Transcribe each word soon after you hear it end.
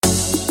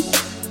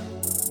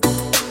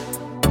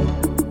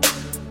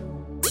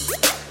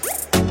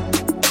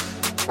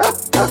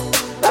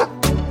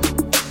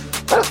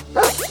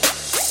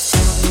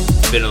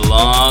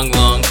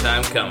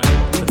I'm coming.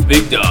 The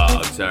big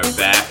dogs are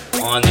back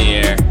on the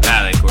air.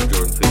 Alec or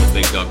Jordan for the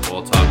Big Dog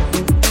Ball Talk.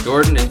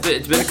 Jordan,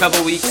 it's been a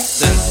couple weeks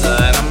since,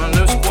 and I'm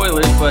no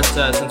spoilers, but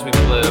since we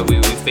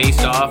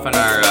faced off in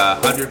our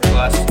 100+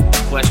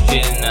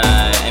 question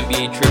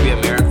NBA trivia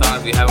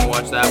marathon. If you haven't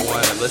watched that one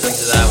or listened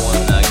to that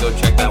one, go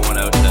check that one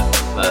out.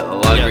 A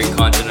lot of great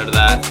content out of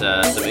that.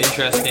 Some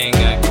interesting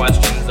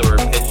questions that were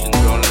pitched and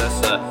thrown at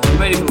us. You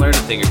might even learn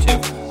a thing or two.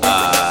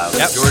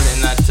 Jordan,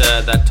 in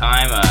that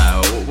time,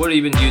 what have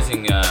you been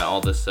using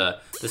all this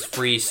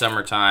free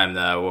summertime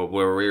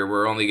where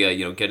we're only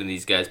getting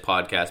these guys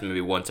podcasts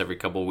maybe once every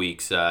couple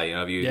weeks?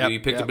 Have you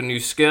picked up a new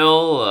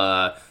skill,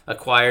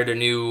 acquired a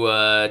new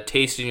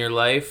taste in your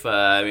life?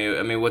 I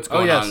mean, what's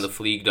going on in the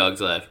Fleeg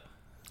Dog's life?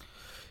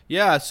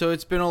 Yeah, so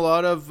it's been a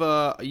lot of,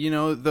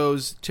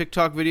 those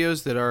TikTok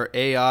videos that are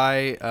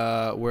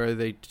AI, where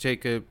they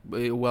take a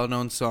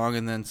well-known song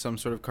and then some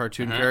sort of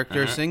cartoon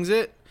character sings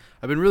it.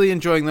 I've been really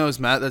enjoying those,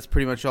 Matt. That's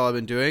pretty much all I've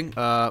been doing.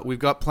 We've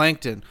got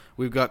Plankton.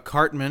 We've got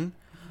Cartman.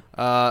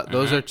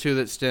 Those are two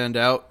that stand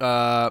out.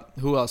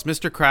 Who else?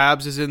 Mr.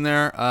 Krabs is in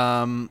there.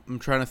 I'm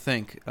trying to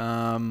think.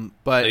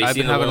 But I've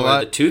been having a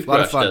lot, the toothbrush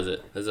lot of fun. Does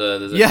it?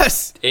 There's a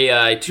yes!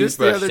 AI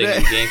toothbrush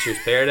singing Gangster's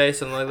Paradise,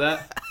 something like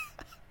that.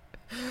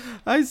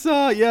 I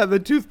saw the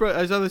toothbrush.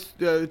 I saw this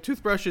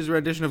toothbrush's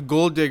rendition of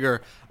Gold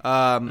Digger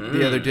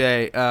the other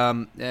day.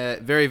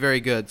 Very, very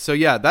good. So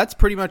yeah, that's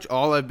pretty much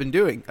all I've been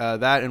doing.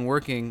 That and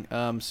working.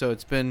 So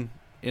it's been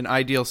an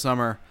ideal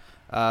summer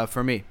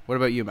for me. What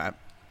about you, Matt?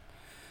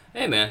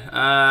 Hey man,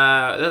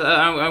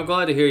 I'm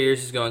glad to hear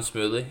yours is going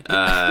smoothly.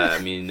 I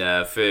mean,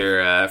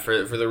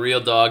 for the real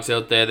dogs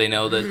out there, they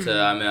know that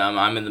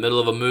I'm in the middle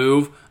of a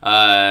move,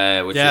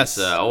 which is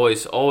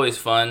always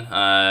fun.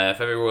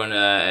 If everyone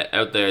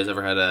out there has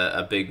ever had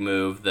a big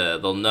move,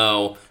 they'll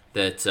know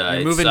that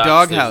you're moving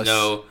doghouse.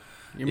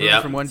 You're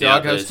moving from one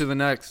doghouse to the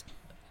next.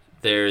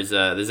 There's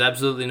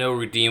absolutely no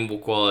redeemable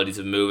qualities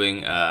of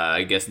moving.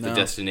 I guess the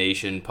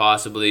destination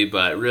possibly,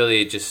 but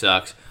really it just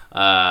sucks.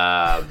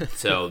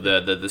 So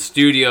the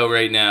studio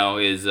right now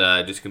is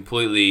just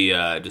completely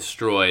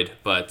destroyed,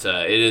 but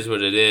it is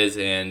what it is,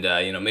 and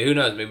who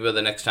knows, maybe by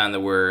the next time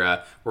that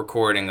we're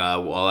recording,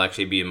 I'll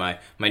actually be in my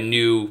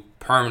new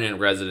permanent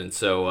residence.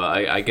 So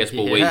I guess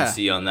we'll wait and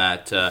see on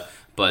that.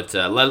 But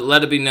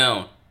let it be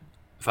known,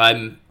 if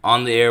I'm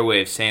on the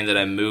airwaves saying that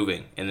I'm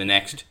moving in the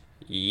next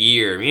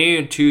year, maybe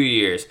even 2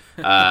 years,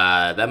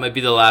 that might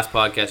be the last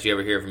podcast you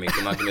ever hear from me.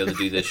 I'm not gonna be able to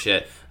do this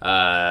shit.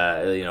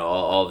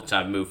 All the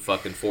time, move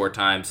fucking 4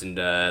 times in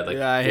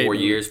 4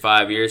 years,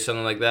 5 years,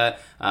 something like that.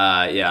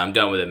 I'm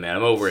done with it, man.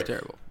 I'm over it.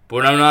 Terrible. But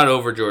what I'm not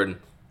over, Jordan,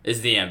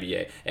 is the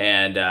NBA.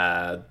 And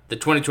the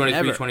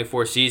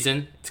 2023-24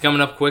 season, it's coming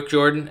up quick,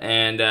 Jordan.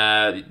 And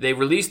they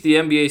released the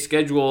NBA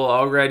schedule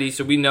already,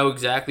 so we know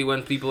exactly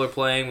when people are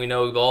playing. We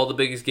know all the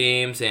biggest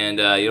games. And,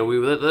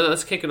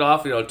 let's kick it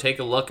off, take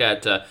a look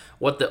at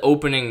what the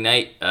opening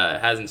night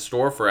has in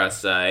store for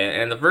us.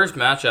 And the first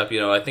matchup,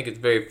 I think it's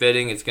very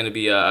fitting. It's going to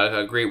be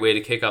a great way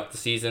to kick off the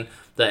season.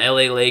 The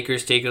LA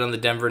Lakers taking on the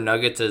Denver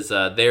Nuggets as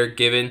they're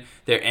given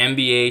their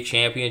NBA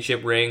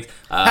championship rings.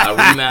 A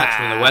rematch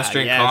from the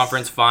Western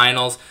Conference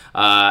Finals,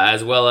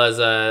 as well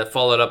as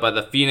followed up by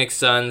the Phoenix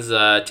Suns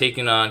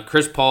taking on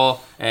Chris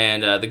Paul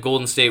and the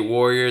Golden State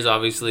Warriors.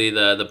 Obviously,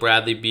 the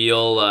Bradley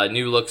Beal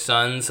new look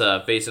Suns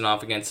facing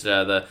off against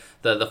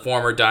the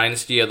former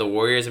dynasty of the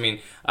Warriors. I mean,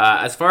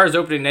 as far as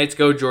opening nights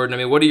go, Jordan, I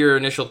mean, what are your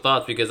initial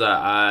thoughts? Because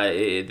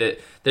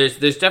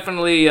there's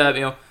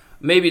definitely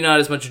maybe not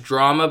as much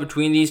drama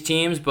between these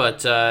teams,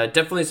 but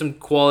definitely some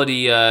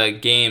quality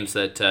games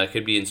that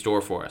could be in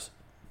store for us.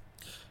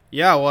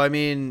 Yeah, well, I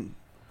mean,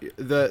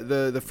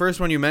 the first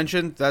one you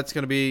mentioned, that's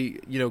going to be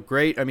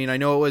great. I mean, I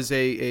know it was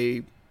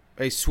a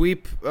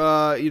sweep,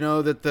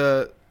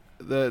 that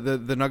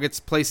the Nuggets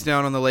placed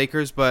down on the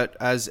Lakers, but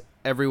as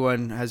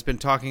everyone has been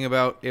talking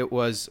about,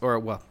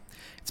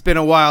 it's been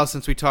a while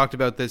since we talked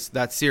about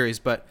that series,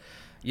 but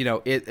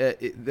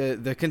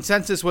the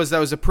consensus was that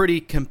was a pretty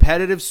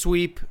competitive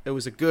sweep. It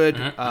was a good,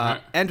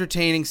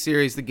 entertaining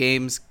series. The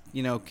games,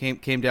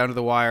 came down to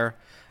the wire.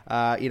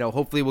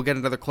 Hopefully we'll get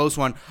another close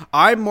one.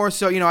 I'm more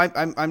so,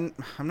 I'm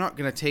not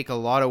going to take a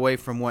lot away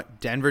from what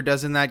Denver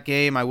does in that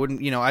game. I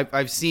wouldn't,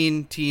 I've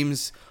seen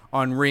teams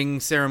on ring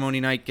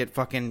ceremony night get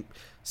fucking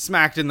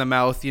smacked in the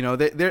mouth.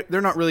 They're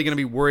not really going to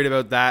be worried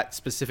about that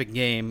specific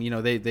game.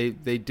 They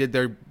did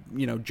their,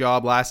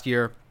 job last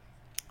year.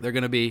 They're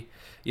going to be,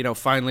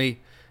 finally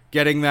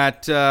getting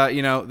that,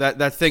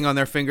 that thing on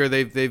their finger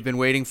they've been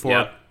waiting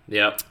for.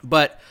 Yep.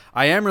 But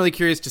I am really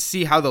curious to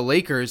see how the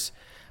Lakers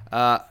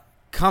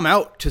come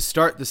out to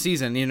start the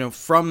season,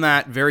 from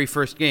that very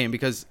first game.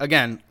 Because,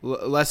 again,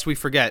 lest we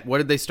forget, what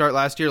did they start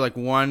last year? Like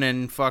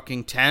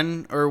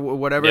 1-10 or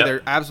whatever? Yep.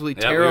 They're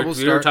absolutely terrible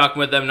start. We were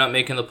talking about them not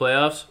making the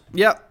playoffs.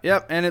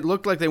 Yep. And it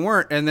looked like they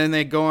weren't. And then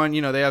they go on,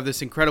 they have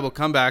this incredible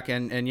comeback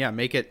and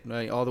make it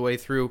all the way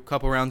through a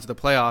couple rounds of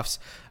the playoffs,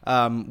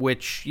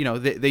 which,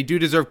 they do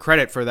deserve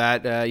credit for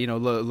that.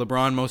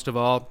 LeBron most of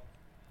all.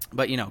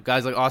 But,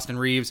 guys like Austin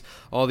Reeves,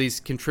 all these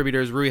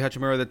contributors, Rui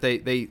Hachimura, that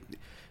they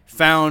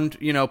found,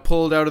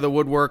 pulled out of the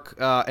woodwork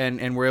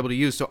and were able to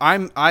use. So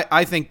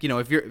I think,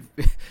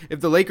 if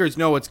the Lakers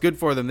know what's good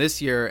for them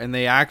this year and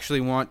they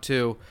actually want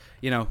to,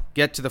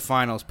 get to the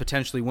finals,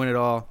 potentially win it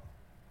all,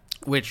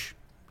 which,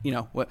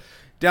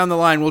 down the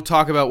line we'll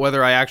talk about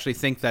whether I actually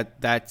think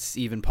that that's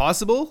even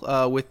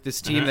possible with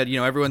this team that,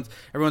 everyone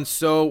was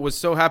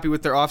so happy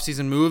with their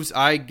offseason moves.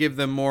 I give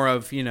them more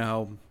of,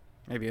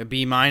 maybe a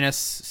B-,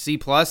 C+,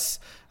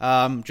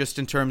 just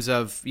in terms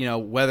of,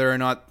 whether or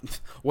not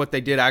what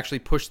they did actually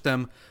pushed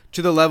them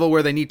to the level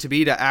where they need to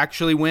be to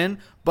actually win.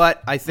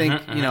 But I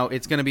think,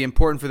 it's going to be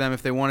important for them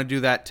if they want to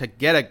do that to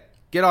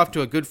get off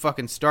to a good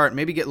fucking start,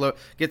 maybe get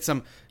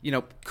some,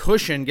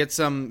 cushion, get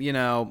some,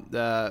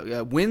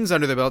 wins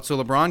under the belt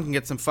so LeBron can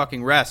get some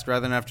fucking rest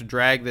rather than have to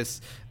drag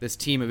this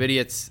team of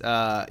idiots,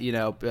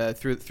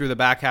 through the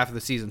back half of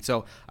the season.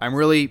 So I'm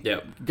really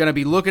going to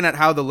be looking at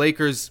how the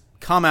Lakers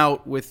come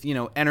out with,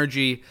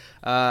 energy.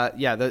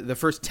 The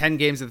first 10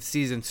 games of the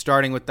season,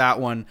 starting with that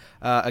one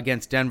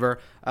against Denver.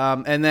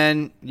 And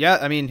then,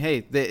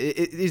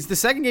 is the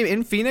second game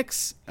in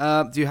Phoenix?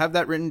 Do you have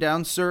that written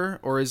down, sir?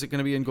 Or is it going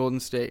to be in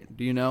Golden State?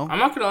 Do you know? I'm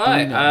not going to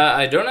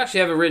lie. I don't actually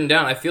have it written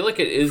down. I feel like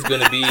it is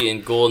going to be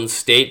in Golden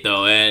State,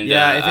 though. And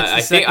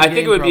I think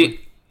it would be...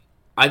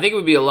 I think it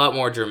would be a lot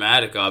more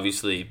dramatic,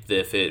 obviously,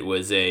 if it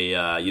was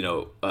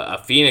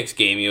a Phoenix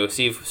game.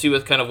 See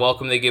what kind of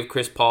welcome they give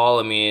Chris Paul.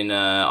 I mean,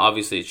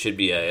 obviously it should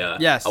be a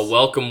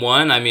welcome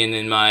one. I mean,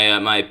 in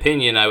my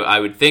opinion, I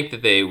would think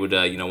that they would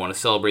want to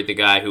celebrate the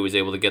guy who was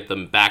able to get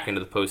them back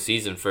into the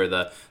postseason for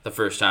the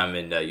first time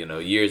in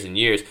years and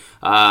years.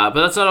 But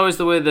that's not always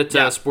the way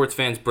that sports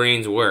fans'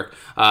 brains work.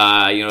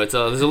 There's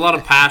a lot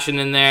of passion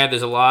in there.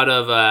 There's a lot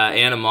of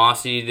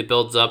animosity that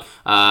builds up,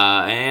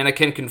 and I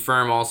can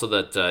confirm also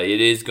that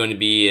it is going to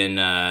be in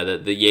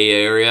the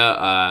Yale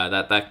area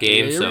that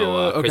game.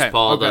 So Chris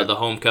Paul, the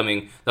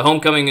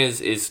homecoming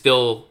is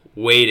still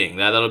waiting.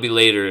 That'll be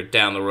later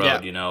down the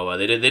road.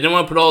 They didn't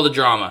want to put all the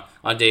drama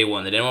on day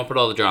one. They didn't want to put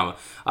all the drama.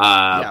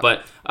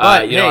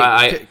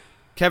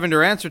 Kevin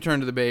Durant's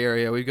returned to the Bay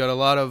Area. We've got a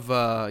lot of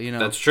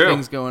that's true.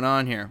 Things going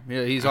on here.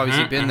 He's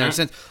obviously been there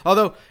since.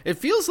 Although it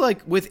feels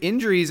like with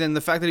injuries and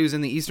the fact that he was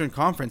in the Eastern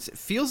Conference, it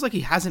feels like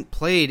he hasn't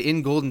played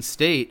in Golden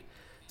State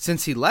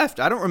since he left.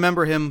 I don't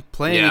remember him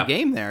playing a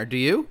game there. Do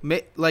you?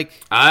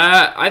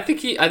 I think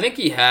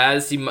he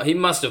has. He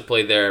must have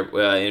played there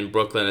in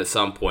Brooklyn at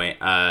some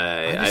point.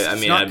 I'm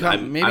he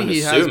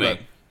assuming. Has,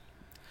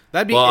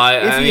 that'd be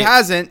if he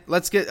hasn't.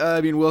 Let's get.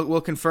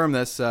 We'll confirm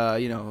this.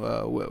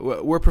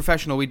 We're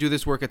professional. We do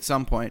this work at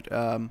some point.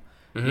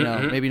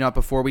 Maybe not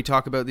before we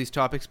talk about these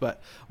topics,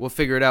 but we'll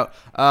figure it out.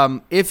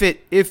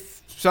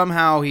 If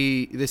somehow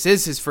this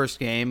is his first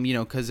game,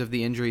 because of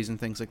the injuries and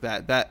things like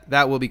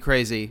that will be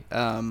crazy.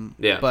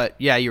 But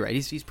you're right.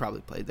 He's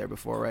probably played there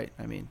before, right?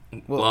 I mean,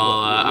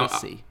 we'll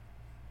see.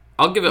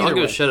 I'll give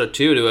a shout out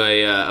too to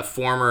a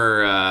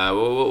former.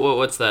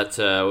 What's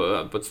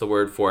that? What's the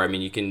word for? I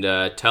mean, you can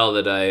tell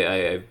that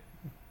I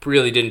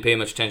really didn't pay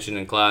much attention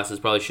in classes.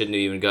 Probably shouldn't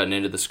have even gotten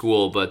into the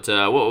school. But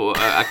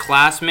a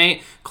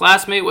classmate.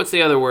 What's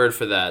the other word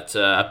for that?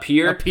 A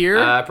peer.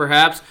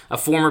 Perhaps a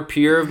former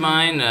peer of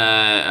mine,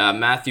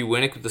 Matthew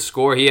Winnick with the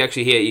score. He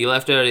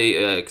left out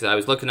because I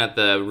was looking at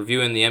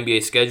reviewing the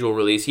NBA schedule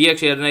release. He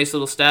actually had a nice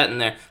little stat in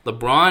there.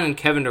 LeBron and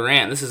Kevin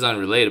Durant. This is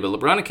unrelated, but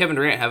LeBron and Kevin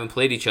Durant haven't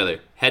played each other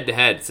head to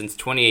head since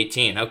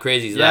 2018. How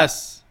crazy is that?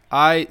 Yes.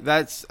 I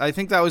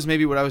think that was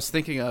maybe what I was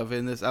thinking of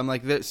in this. I'm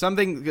like,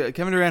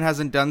 Kevin Durant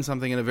hasn't done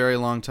something in a very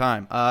long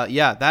time.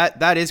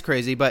 That is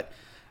crazy. But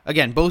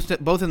again, both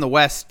in the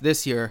West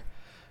this year,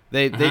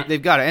 they've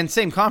got it, and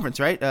same conference,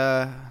 right?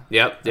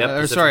 Yep.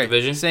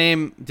 Division.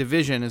 Same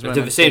division is what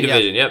I'm same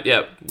division.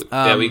 Yep.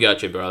 We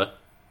got you, brother.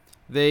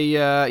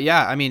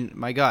 I mean,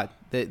 my God,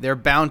 they're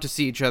bound to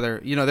see each other.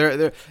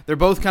 They're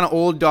both kind of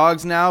old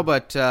dogs now,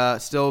 but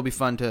still it'll be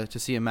fun to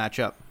see them match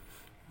up.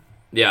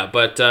 Yeah,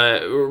 but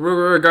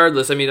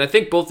regardless, I mean, I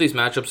think both these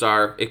matchups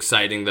are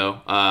exciting,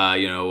 though. They're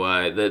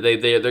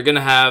going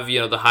to have,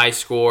 the high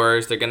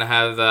scores. They're going to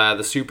have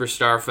the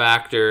superstar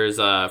factors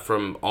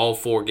from all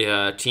four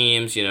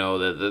teams.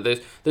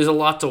 There's a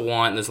lot to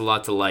want and there's a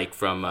lot to like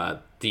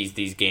from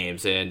these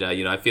games. And,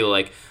 I feel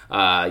like,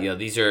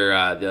 these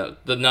are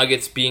the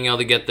Nuggets being able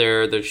to get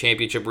their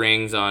championship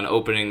rings on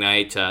opening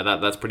night.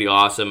 That's pretty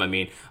awesome. I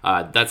mean,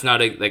 that's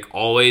not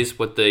always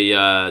what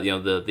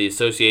the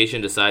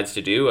association decides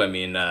to do. I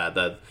mean,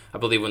 I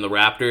believe when the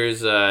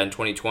Raptors in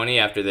 2020,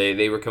 after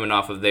they were coming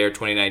off of their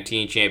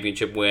 2019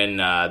 championship win,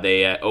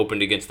 they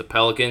opened against the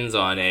Pelicans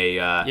on a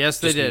yes,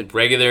 they did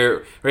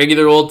regular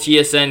old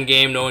TSN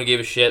game. No one gave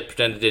a shit.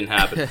 Pretend it didn't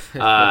happen.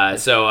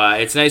 So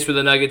it's nice for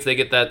the Nuggets. They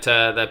get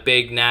that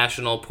big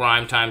national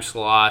primetime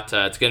slot.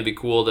 It's going to be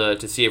cool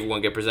to see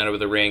everyone get presented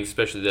with a ring,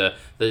 especially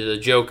the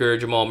Joker,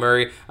 Jamal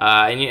Murray,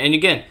 and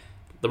again.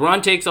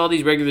 LeBron takes all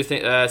these regular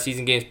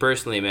season games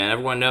personally, man.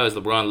 Everyone knows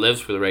LeBron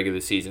lives for the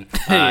regular season.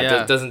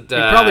 Doesn't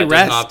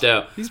opt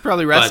out. He's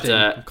probably resting.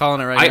 I'm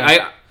calling it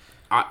right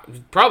now.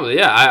 Probably,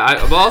 yeah.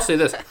 I'll say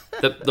this.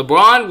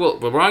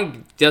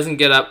 LeBron doesn't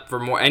get up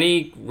for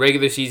any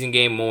regular season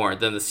game more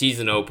than the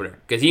season opener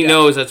because he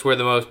knows that's where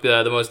the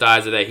most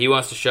eyes are there. He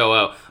wants to show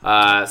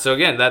out. So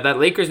again, that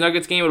Lakers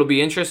Nuggets game, it'll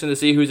be interesting to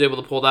see who's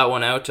able to pull that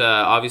one out.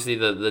 Obviously,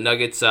 the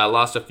Nuggets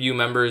lost a few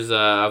members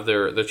of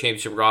their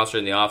championship roster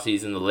in the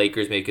offseason. The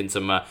Lakers making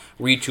some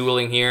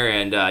retooling here,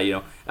 and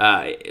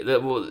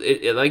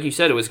like you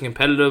said, it was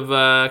competitive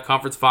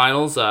conference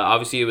finals.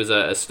 Obviously, it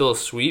was still a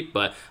sweep,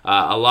 but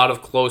a lot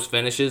of close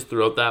finishes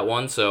throughout that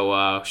one.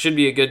 So should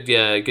be a good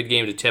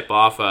game to tip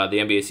off the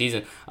NBA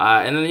season.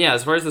 And then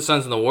as far as the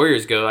Suns and the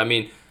Warriors go, I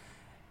mean,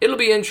 it'll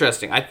be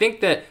interesting. I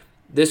think that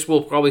this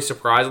will probably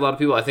surprise a lot of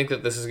people. I think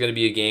that this is going to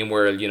be a game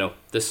where,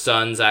 the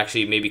Suns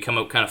actually maybe come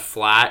out kind of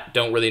flat,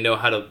 don't really know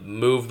how to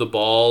move the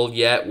ball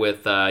yet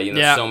with,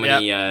 so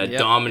many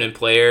dominant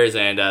players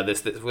and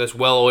this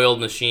well-oiled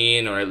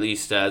machine, or at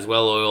least as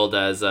well-oiled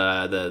as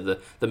the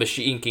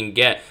machine can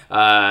get.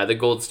 The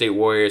Golden State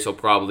Warriors will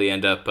probably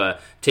end up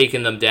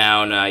taking them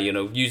down,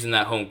 using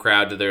that home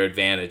crowd to their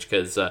advantage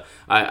because,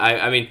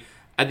 I mean,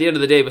 at the end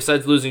of the day,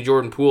 besides losing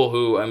Jordan Poole,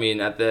 who, I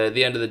mean, at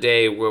the end of the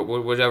day,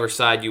 whatever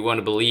side you want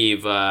to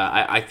believe,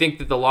 I think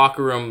that the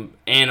locker room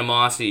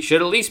animosity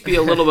should at least be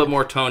a little bit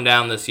more toned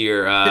down this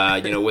year,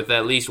 with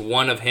at least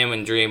one of him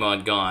and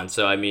Draymond gone.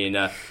 So, I mean,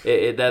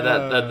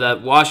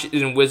 that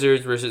Washington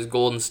Wizards versus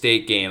Golden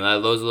State game,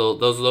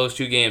 those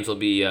two games will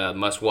be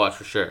must-watch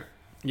for sure.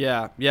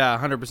 Yeah,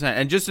 100%.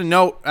 And just a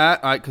note,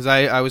 because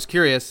I was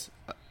curious,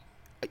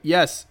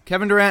 yes,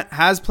 Kevin Durant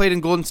has played in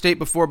Golden State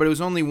before, but it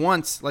was only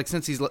once, like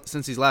since he's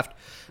left.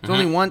 It's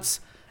only once,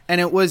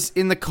 and it was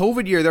in the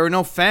COVID year. There were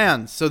no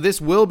fans, so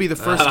this will be the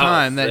first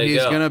time that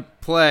he's going to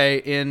play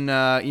in,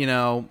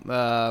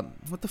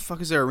 what the fuck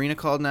is their arena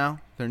called now?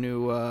 Their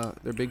new,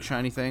 their big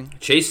shiny thing?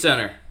 Chase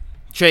Center.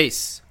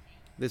 Chase.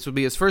 This will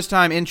be his first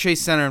time in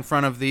Chase Center in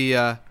front of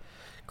the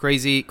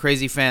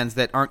crazy fans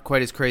that aren't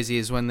quite as crazy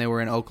as when they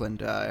were in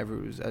Oakland.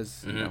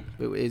 Is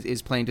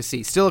plain to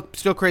see. Still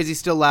crazy,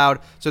 still loud.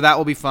 So that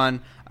will be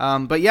fun.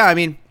 But yeah, I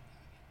mean,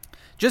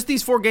 just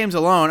these 4 games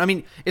alone. I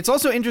mean, it's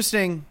also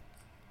interesting.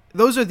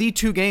 Those are the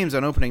 2 games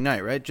on opening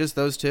night, right? Just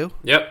those 2.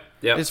 Yep.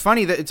 It's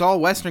funny that it's all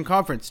Western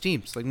Conference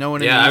teams. Like no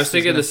one. Yeah, I was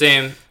thinking the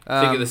same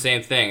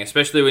thing,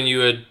 especially when you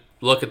would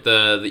look at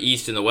the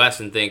East and the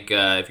West and think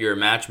if you're a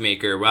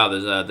matchmaker, wow,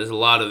 there's a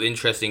lot of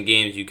interesting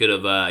games you could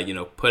have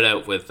put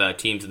out with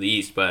teams in the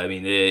East. But I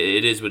mean,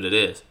 it is what it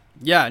is.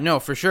 Yeah, no,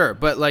 for sure.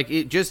 But like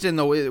it just in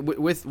the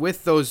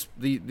with those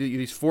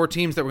these 4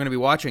 teams that we're going to be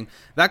watching,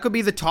 that could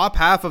be the top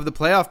half of the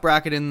playoff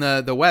bracket in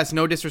the West.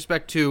 No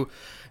disrespect to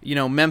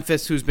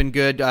Memphis, who's been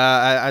good.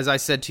 As I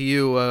said to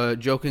you,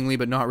 jokingly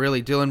but not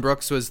really, Dylan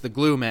Brooks was the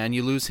glue man.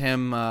 You lose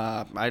him,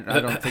 I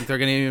don't think they're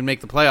going to even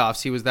make the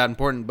playoffs. He was that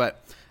important, but.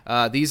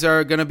 These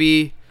are going to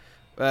be,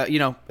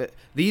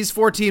 these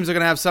 4 teams are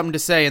going to have something to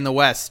say in the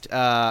West,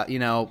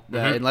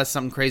 unless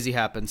something crazy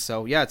happens.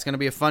 So, yeah, it's going to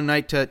be a fun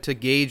night to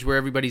gauge where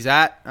everybody's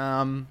at.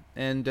 I'm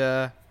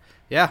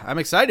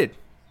excited.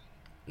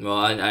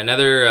 Well,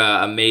 another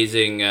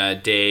amazing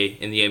day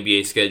in the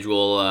NBA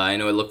schedule. I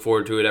know I look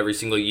forward to it every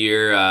single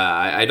year.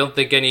 I don't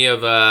think any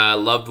of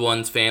loved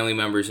ones, family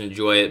members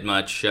enjoy it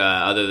much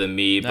other than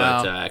me.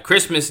 No. But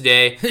Christmas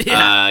Day,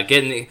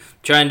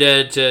 trying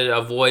to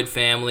avoid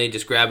family,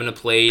 just grabbing a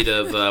plate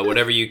of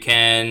whatever you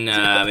can,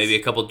 maybe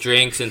a couple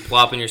drinks, and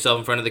plopping yourself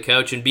in front of the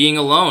couch and being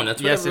alone.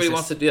 That's what everybody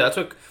wants to do. That's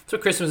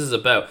what Christmas is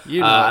about.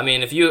 I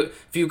mean, if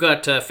you've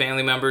got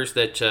family members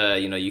that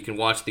you can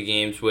watch the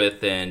games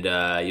with and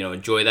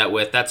enjoy that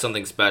with, that's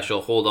something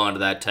special. Hold on to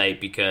that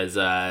tight because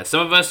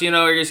some of us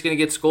are just gonna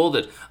get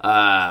scolded.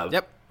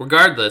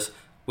 Regardless,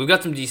 we've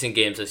got some decent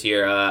games this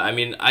year. I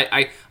mean,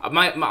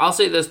 I'll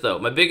say this though.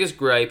 My biggest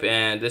gripe,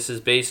 and this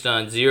is based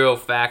on zero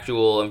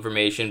factual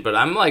information, but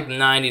I'm like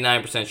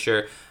 99%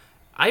 sure.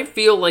 I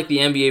feel like the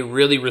NBA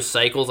really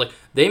recycles. Like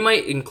they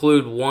might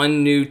include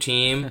one new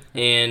team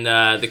in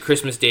the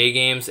Christmas Day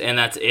games, and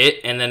that's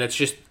it. And then it's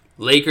just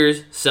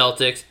Lakers,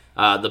 Celtics.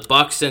 The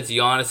Bucks, since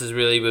Giannis has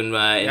really been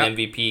in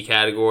MVP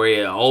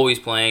category, always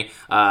playing.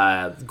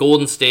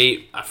 Golden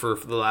State for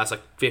the last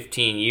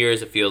 15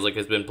 years, it feels like,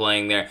 has been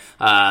playing there.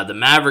 The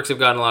Mavericks have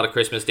gotten a lot of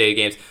Christmas Day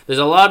games. There's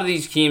a lot of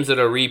these teams that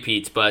are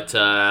repeats, but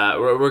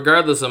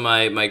regardless of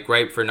my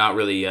gripe for not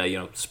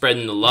really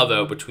spreading the love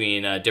out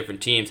between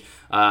different teams,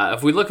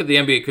 if we look at the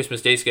NBA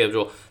Christmas Day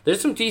schedule,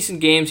 there's some decent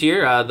games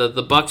here.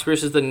 The Bucks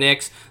versus the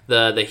Knicks,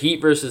 the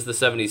Heat versus the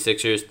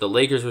 76ers, the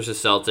Lakers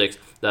versus Celtics,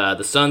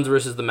 the Suns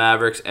versus the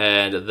Mavericks,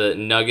 and the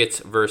Nuggets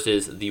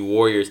versus the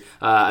Warriors.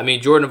 I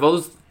mean, Jordan, of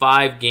those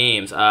 5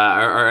 games,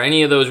 are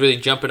any of those really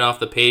jumping off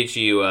the page to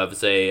you of,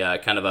 say,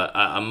 kind of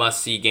a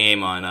must-see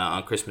game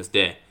on Christmas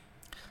Day?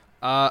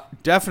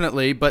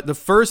 Definitely, but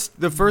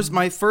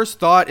my first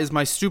thought is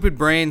my stupid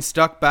brain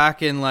stuck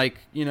back in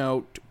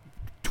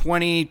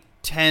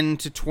 2010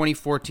 to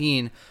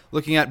 2014,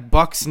 looking at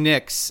Bucks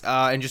Knicks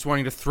and just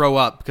wanting to throw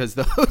up because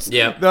those.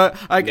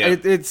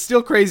 It's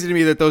still crazy to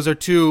me that those are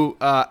 2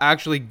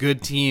 actually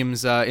good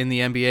teams in the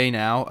NBA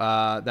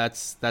now.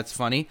 That's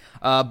funny.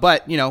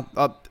 But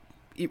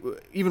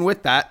even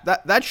with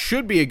that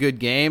should be a good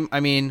game. I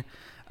mean,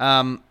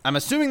 I'm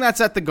assuming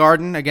that's at the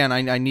Garden. Again,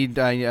 I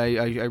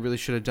really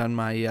should have done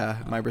my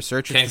my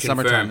research. It's the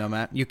summertime though,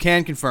 Matt. You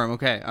can confirm.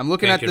 Okay, I'm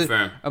looking at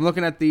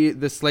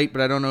the slate,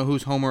 but I don't know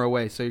who's home or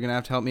away. So you're gonna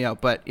have to help me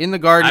out. But in the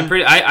Garden,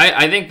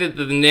 I think that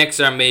the Knicks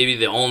are maybe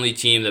the only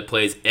team that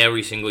plays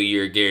every single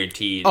year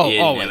guareed in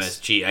always.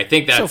 MSG. I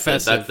think that's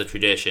the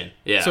tradition.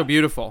 Yeah, so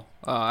beautiful.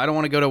 I don't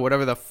want to go to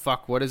whatever the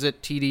fuck. What is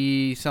it?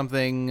 TD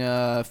something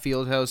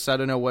Fieldhouse. I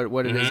don't know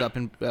what it is up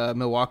in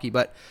Milwaukee,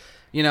 but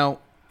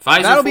Pfizer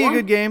that'll be a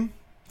good game.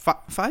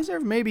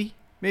 Pfizer,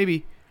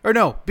 maybe, or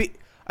no.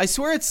 I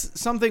swear it's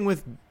something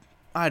with,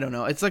 I don't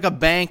know. It's like a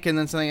bank and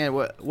then something.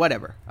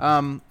 Whatever.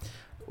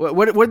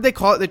 What did they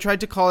call it? They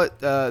tried to call it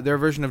their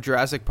version of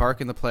Jurassic Park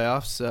in the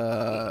playoffs.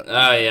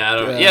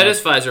 It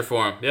is Pfizer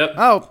Forum. Yep.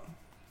 Oh.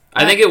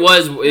 I think it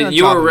was.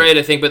 You were right,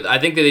 I think, but I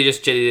think that they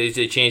just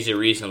changed it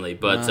recently.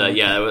 But I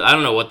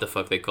don't know what the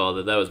fuck they called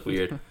it. That was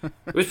weird.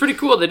 It was pretty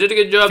cool. They did a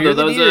good job though.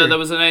 That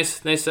was a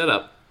nice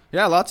setup.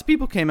 Yeah, lots of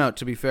people came out.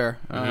 To be fair,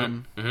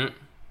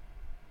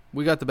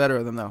 we got the better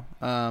of them though.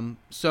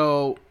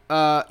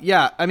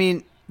 I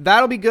mean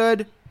that'll be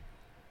good.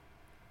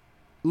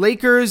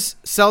 Lakers,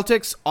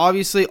 Celtics,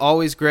 obviously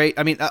always great.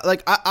 I mean,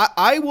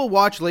 I will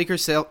watch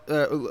Lakers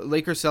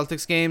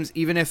Celtics games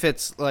even if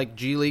it's like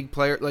G League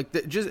player. Like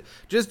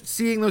just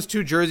seeing those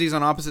two jerseys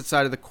on opposite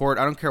side of the court.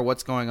 I don't care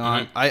what's going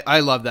on. I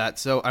love that.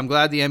 So I'm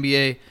glad the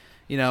NBA,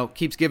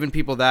 keeps giving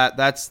people that.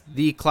 That's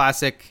the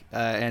classic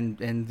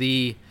and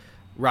the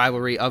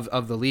rivalry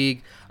of the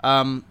league.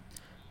 I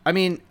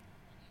mean,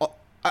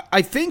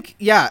 I think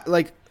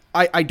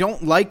I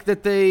don't like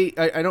that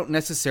I don't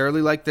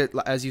necessarily like that,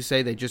 as you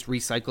say, they just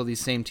recycle these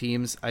same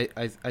teams. I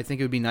think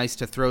it would be nice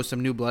to throw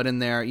some new blood in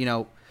there.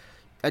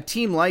 A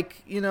team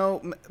like,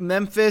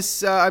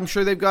 Memphis, I'm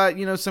sure they've got,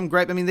 some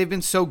gripe. I mean, they've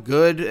been so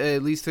good,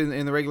 at least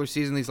in the regular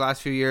season these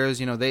last few years.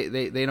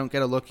 They don't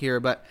get a look here.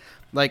 But,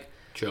 the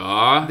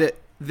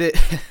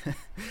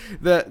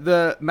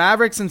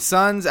Mavericks and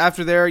Suns,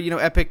 after their,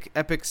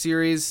 epic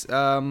series,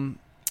 2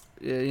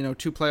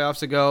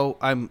 playoffs ago,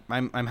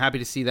 I'm happy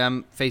to see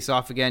them face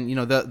off again.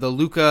 The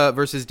Luka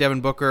versus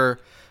Devin Booker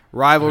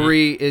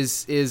rivalry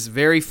is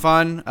very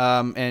fun.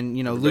 And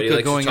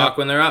Luka going to talk up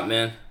when they're up,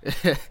 man.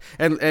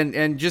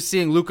 and just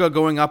seeing Luka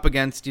going up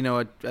against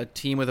a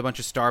team with a bunch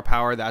of star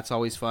power, that's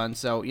always fun.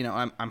 So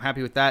I'm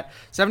happy with that.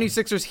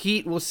 76ers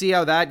Heat, we'll see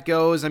how that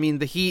goes. I mean,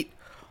 the Heat,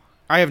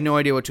 I have no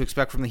idea what to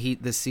expect from the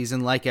Heat this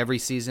season. Like every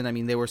season, I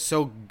mean, they were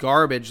so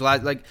garbage.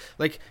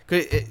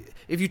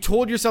 If you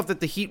told yourself that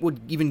the Heat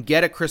would even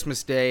get a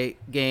Christmas Day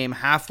game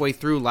halfway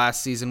through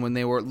last season when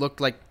looked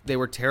like they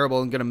were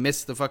terrible and going to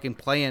miss the fucking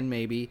play-in,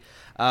 maybe,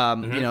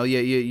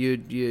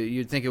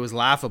 you'd think it was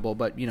laughable.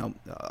 But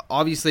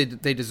obviously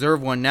they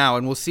deserve one now,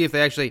 and we'll see if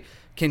they actually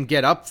can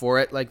get up for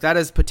it. Like that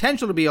has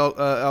potential to be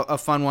a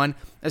fun one,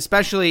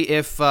 especially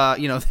if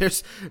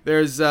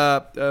there's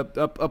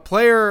a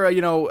player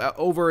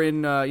over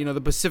in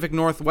the Pacific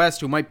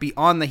Northwest who might be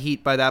on the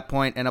Heat by that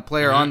point, and a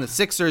player on the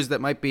Sixers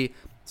that might be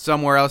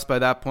somewhere else by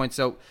that point.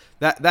 So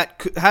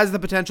that has the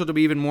potential to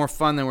be even more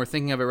fun than we're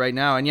thinking of it right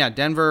now. And yeah,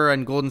 Denver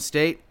and Golden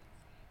State,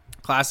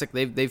 classic.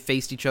 They've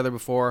faced each other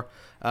before.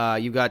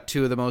 You got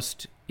two of the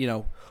most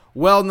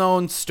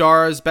well-known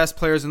stars, best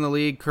players in the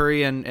league,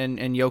 Curry and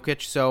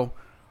Jokic. So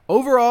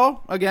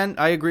overall, again,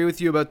 I agree with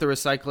you about the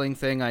recycling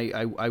thing.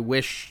 I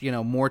wish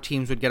more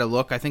teams would get a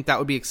look. I think that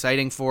would be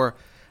exciting for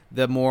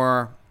the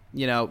more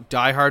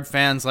diehard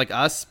fans like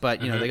us, but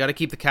they got to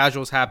keep the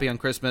casuals happy on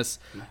Christmas.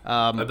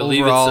 I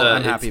believe overall,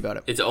 I'm happy about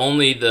it. It's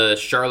only the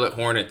Charlotte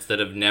Hornets that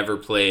have never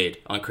played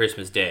on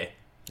Christmas Day.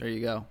 There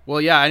you go.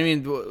 Well, yeah, I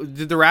mean,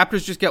 did the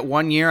Raptors just get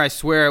 1 year? I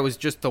swear it was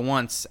just the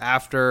once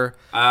after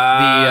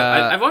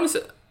I want to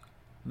say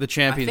the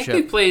championship.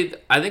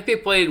 I think they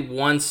played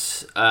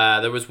once.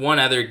 There was one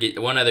other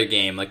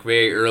game, like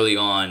very early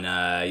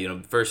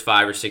on. First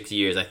 5 or 6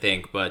 years, I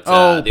think. But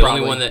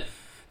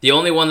the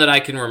only one that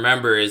I can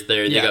remember is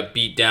they got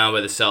beat down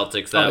by the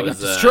Celtics. That was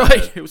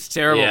destroyed. It was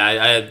terrible.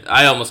 Yeah,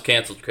 I almost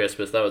canceled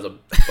Christmas. That was a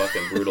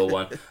fucking brutal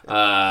one.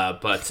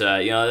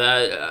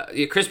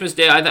 Christmas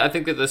Day, I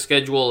think that the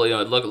schedule,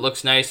 it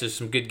looks nice. There's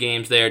some good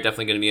games there.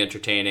 Definitely going to be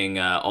entertaining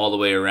all the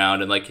way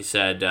around. And like you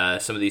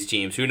said, some of these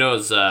teams, who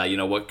knows,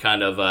 what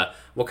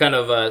kind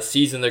of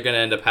season they're going to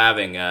end up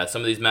having.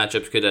 Some of these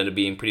matchups could end up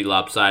being pretty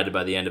lopsided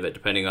by the end of it,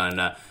 depending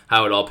on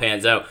how it all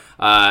pans out.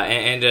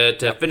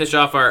 To finish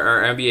off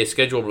our NBA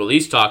scheduled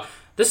release talk,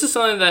 this is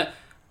something that,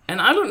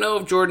 and I don't know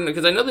if Jordan,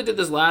 because I know they did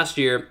this last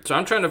year, so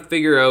I'm trying to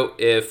figure out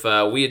if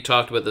we had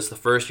talked about this the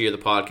first year of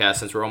the podcast,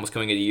 since we're almost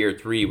coming into year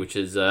 3, which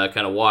is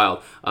kind of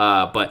wild.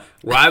 But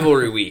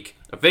rivalry week.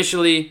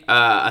 Officially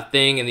a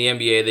thing in the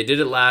NBA. They did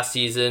it last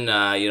season.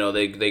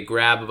 They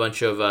grab a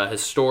bunch of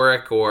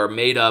historic or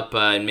made up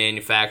and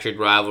manufactured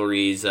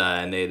rivalries,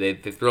 and they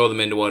throw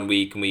them into 1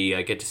 week, and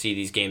we get to see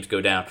these games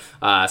go down.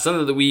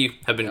 Something that we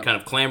have been kind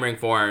of clamoring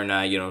for,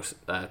 and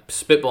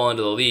spitball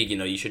into the league.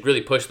 You should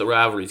really push the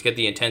rivalries, get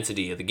the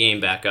intensity of the game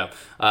back up,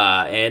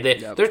 and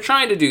they're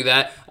trying to do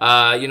that.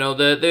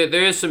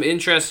 There is some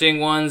interesting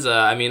ones.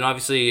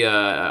 Obviously,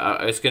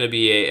 it's going to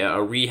be a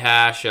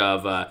rehash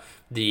of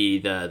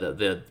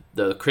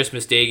the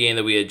Christmas Day game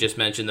that we had just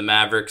mentioned, the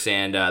Mavericks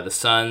and the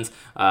Suns,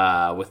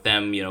 with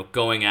them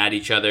going at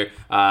each other.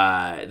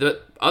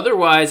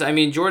 Otherwise, I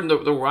mean, Jordan,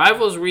 the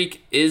Rivals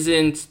week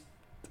isn't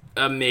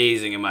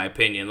amazing in my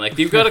opinion. Like,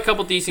 you've got a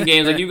couple decent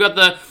games. Like, you've got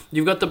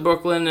the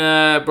Brooklyn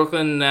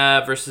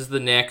versus the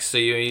Knicks. So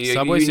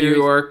you New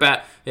York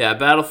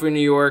battle for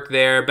New York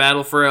there,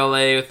 battle for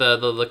LA with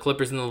the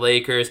Clippers and the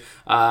Lakers,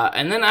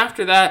 and then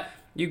after that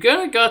you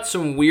got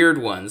some weird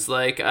ones.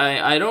 Like,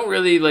 I don't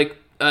really like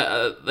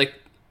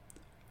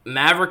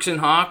Mavericks and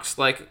Hawks.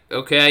 Like,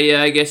 okay,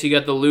 yeah, I guess you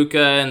got the Luka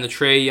and the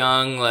Trae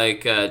Young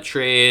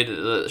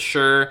trade,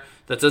 sure.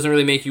 That doesn't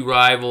really make you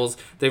rivals.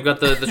 They've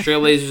got the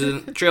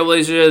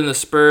Trailblazers and the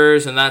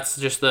Spurs, and that's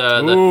just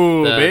the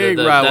big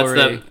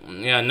rivalry.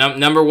 That's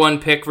number one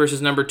pick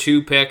versus number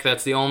two pick.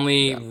 That's the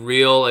only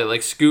real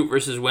like Scoot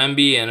versus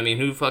Wemby, and I mean,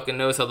 who fucking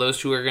knows how those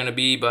two are going to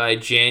be by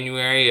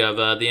January of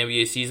the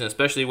NBA season,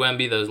 especially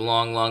Wemby, those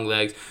long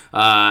legs.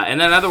 And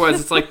then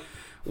otherwise, it's like.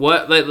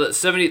 What, like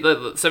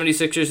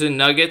 76ers and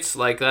Nuggets,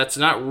 like, that's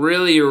not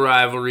really a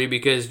rivalry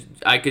because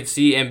I could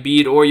see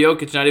Embiid or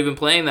Jokic not even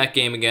playing that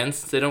game again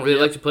since they don't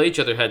really like to play each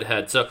other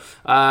head-to-head. So,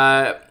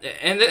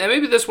 and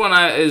maybe this one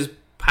is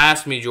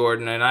past me,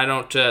 Jordan, and I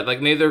don't,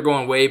 maybe they're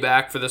going way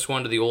back for this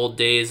one to the old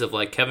days of,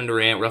 like, Kevin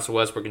Durant, Russell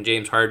Westbrook, and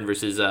James Harden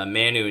versus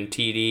Manu and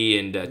TD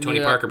and Tony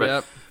Parker.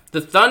 But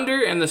the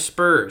Thunder and the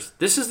Spurs,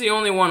 this is the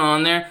only one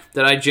on there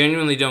that I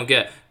genuinely don't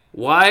get.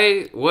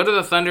 Why? What are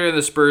the Thunder and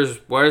the Spurs?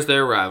 Where's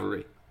their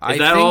rivalry? Is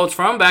that all it's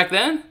from back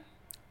then?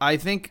 I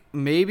think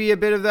maybe a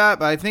bit of that,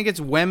 but I think it's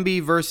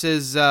Wemby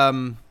versus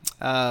Chet.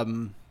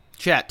 Okay,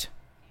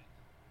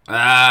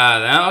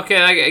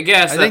 I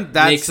guess I think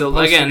that's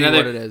supposed to be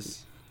what it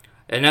is.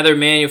 Another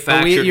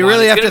manufactured. You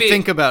really have to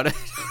think about it.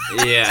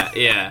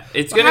 Yeah.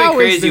 It's going to be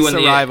crazy when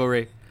the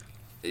rivalry.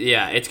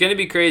 Yeah, it's going to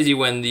be crazy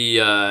when the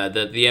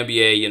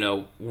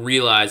NBA,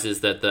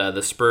 realizes that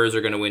the Spurs are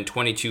going to win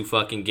 22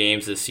 fucking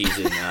games this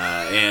season,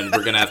 and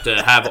we're going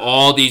to have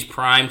all these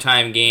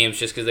primetime games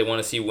just because they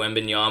want to see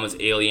Wembanyama's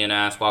alien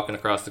ass walking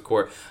across the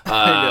court.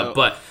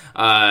 But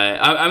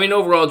I mean,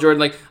 overall, Jordan,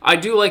 like, I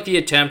do like the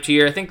attempt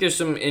here. I think there's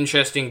some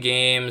interesting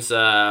games,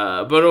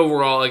 but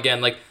overall, again,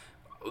 like,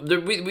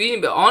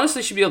 we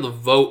honestly should be able to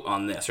vote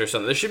on this or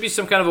something. There should be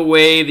some kind of a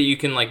way that you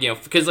can, like,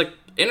 because, like,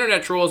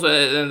 internet trolls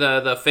and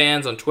the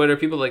fans on Twitter,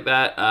 people like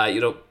that,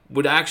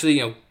 would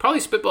actually, probably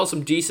spitball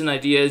some decent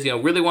ideas,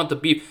 really want the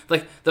beef.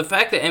 Like, the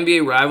fact that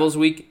NBA Rivals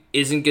Week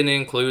isn't going to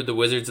include the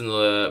Wizards and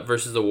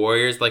versus the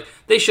Warriors, like,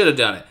 they should have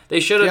done it. They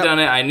should have done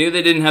it. I knew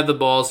they didn't have the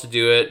balls to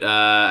do it.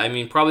 I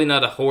mean, probably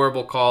not a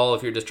horrible call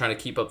if you're just trying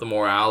to keep up the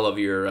morale of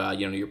your,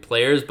 your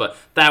players, but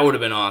that would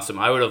have been awesome.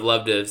 I would have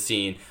loved to have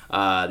seen,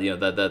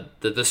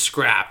 the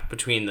scrap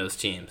between those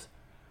teams.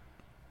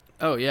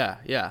 Oh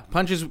yeah.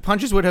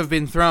 Punches would have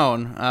been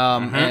thrown,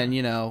 and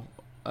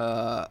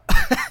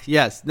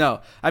yes,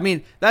 no. I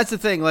mean, that's the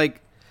thing.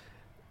 Like,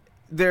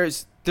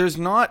 there's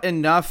not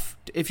enough.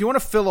 If you want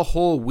to fill a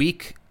whole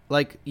week,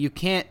 like, you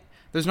can't.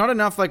 There's not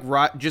enough like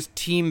just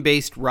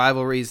team-based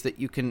rivalries that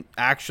you can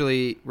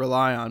actually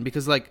rely on,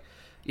 because, like,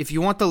 if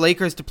you want the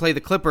Lakers to play the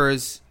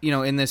Clippers,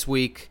 in this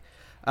week,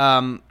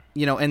 and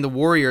the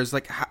Warriors,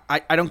 like,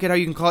 I don't get how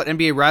you can call it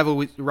NBA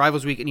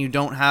Rivals Week and you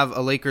don't have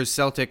a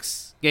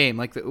Lakers-Celtics game.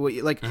 Like,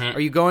 are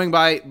you going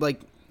by,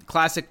 like,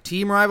 classic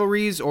team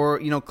rivalries, or,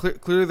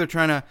 clearly they're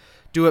trying to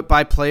do it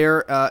by player,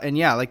 and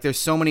yeah, like, there's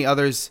so many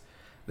others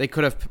they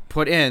could have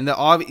put in. The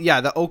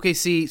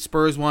OKC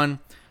Spurs one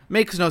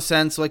makes no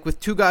sense. Like, with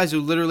two guys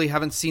who literally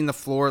haven't seen the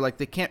floor, like,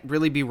 they can't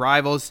really be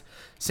rivals.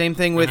 Same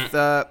thing with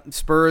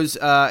Spurs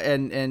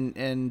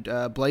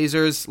and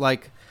Blazers.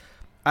 Like,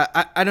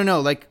 I don't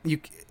know. Like,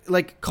 you.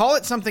 Like, call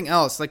it something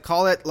else. Like,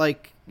 call it,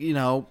 like,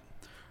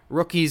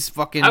 rookies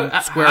fucking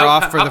square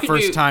off for the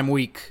first time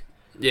week.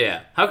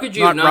 Yeah. How could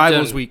you not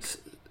Rivals done Week?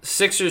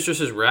 Sixers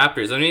versus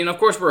Raptors. I mean, of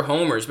course, we're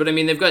homers, but I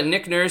mean, they've got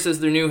Nick Nurse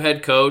as their new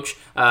head coach.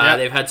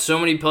 They've had so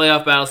many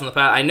playoff battles in the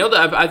past. I know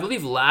that I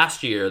believe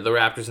last year the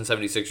Raptors and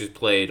 76ers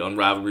played on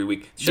Rivalry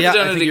Week. Should have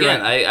done it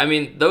again. Right. I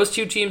mean, those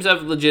two teams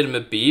have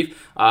legitimate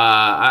beef.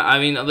 I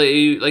mean,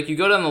 you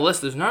go down the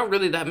list, there's not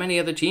really that many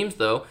other teams,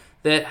 though,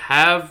 that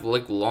have,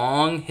 like,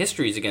 long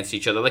histories against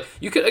each other. Like,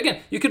 you could have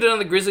done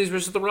the Grizzlies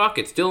versus the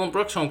Rockets, Dylan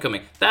Brooks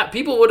homecoming. That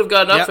people would have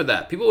gotten up for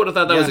that. People would have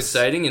thought that was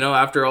exciting,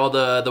 after all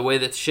the way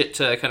that shit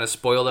kind of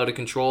spoiled out of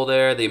control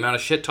there, the amount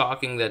of shit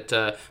talking that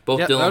both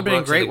Dylan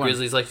Brooks and the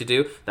Grizzlies like to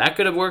do. That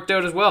could have worked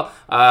out as well.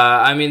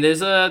 I mean,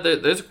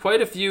 there's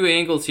quite a few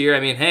angles here. I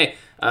mean, hey,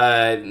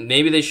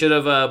 maybe they should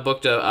have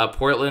booked a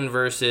Portland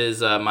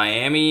versus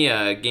Miami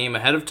game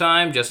ahead of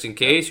time, just in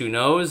case. Who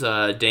knows?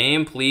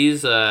 Dame,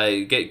 please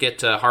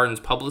get Harden's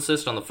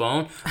publicist on the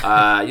phone.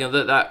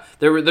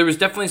 There was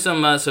definitely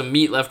some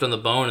meat left on the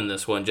bone in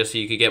this one, just so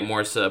you could get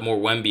more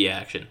Wemby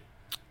action.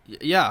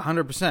 Yeah,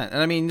 100%.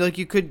 And I mean, like,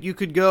 you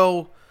could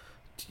go,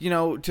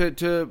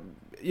 to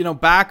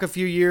back a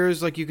few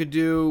years, like, you could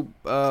do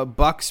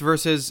Bucks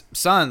versus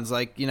Suns,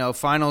 like,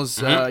 finals,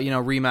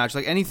 rematch,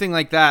 like, anything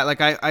like that. Like,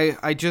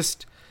 I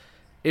just,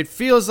 it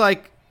feels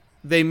like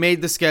they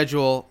made the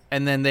schedule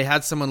and then they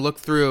had someone look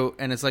through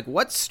and it's like,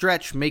 what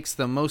stretch makes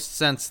the most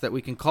sense that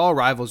we can call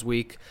Rivals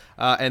Week,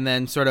 and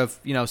then sort of,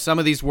 some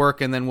of these work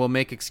and then we'll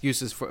make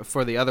excuses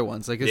for the other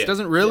ones. Like, it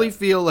doesn't really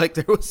feel like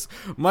there was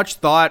much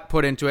thought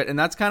put into it, and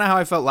that's kind of how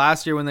I felt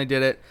last year when they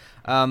did it.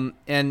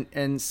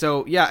 And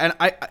so, and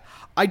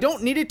I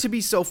don't need it to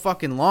be so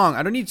fucking long.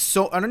 I don't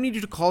need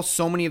you to call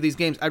so many of these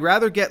games. I'd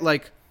rather get,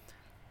 like,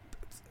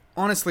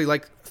 honestly,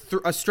 like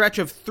a stretch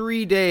of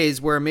 3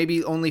 days where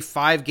maybe only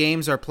 5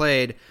 games are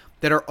played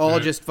that are all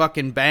just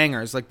fucking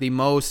bangers, like the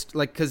most,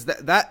 like, because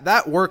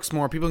that works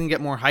more. People can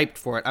get more hyped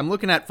for it. I'm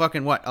looking at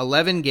fucking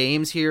 11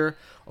 games here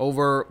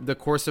over the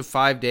course of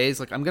 5 days.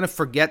 Like, I'm gonna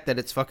forget that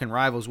it's fucking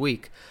Rivals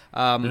Week,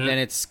 and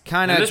it's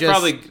kind of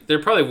just there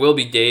probably will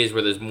be days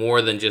where there's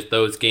more than just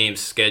those games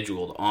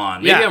scheduled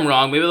on. Maybe I'm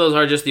wrong. Maybe those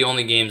are just the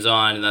only games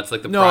on, and that's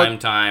like the prime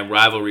time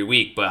rivalry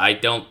week. But I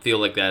don't feel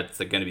like that's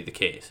going to be the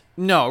case.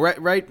 No,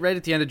 right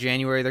at the end of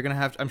January, they're gonna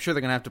have. I'm sure they're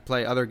gonna have to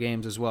play other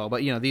games as well.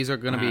 But these are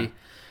gonna be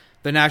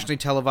the nationally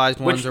televised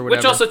ones or whatever.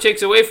 Which also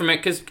takes away from it,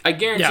 because I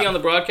guarantee on the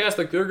broadcast,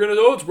 like, they're gonna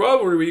it's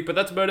rivalry week, but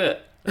that's about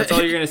it. That's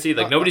all you're gonna see.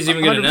 Like, nobody's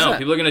even gonna know.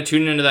 People are gonna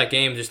tune into that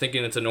game just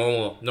thinking it's a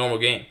normal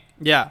game.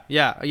 Yeah.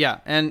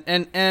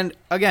 And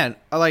again,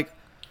 like,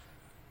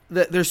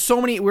 there's so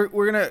many. We're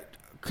gonna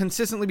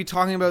consistently be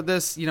talking about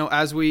this,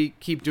 as we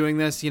keep doing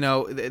this.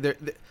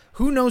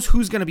 Who knows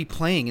who's going to be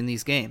playing in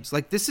these games?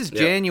 Like, this is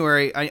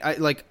January. I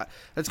like,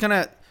 that's kind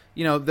of,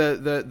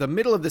 the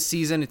middle of the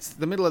season. It's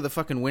the middle of the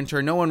fucking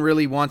winter. No one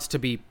really wants to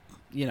be,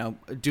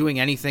 doing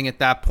anything at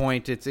that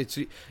point.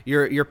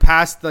 You're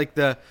past, like,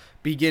 the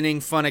beginning,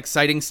 fun,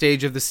 exciting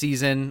stage of the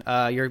season.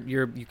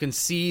 You can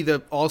see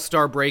the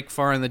All-Star break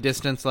far in the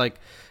distance. Like,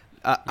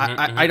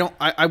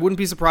 I wouldn't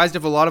be surprised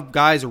if a lot of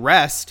guys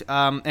rest,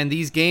 and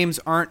these games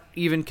aren't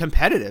even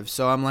competitive.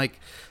 So I'm like,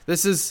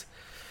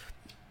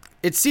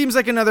 it seems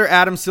like another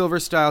Adam Silver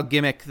style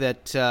gimmick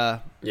that,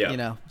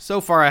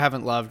 so far I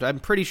haven't loved. I'm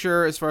pretty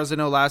sure, as far as I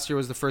know, last year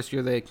was the first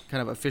year they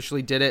kind of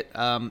officially did it.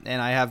 And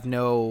I have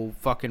no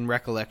fucking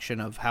recollection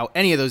of how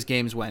any of those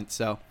games went.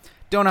 So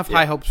don't have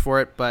high hopes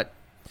for it, but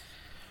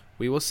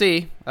we will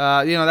see.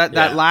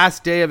 That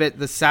last day of it,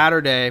 the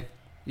Saturday,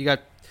 you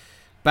got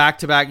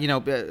back-to-back,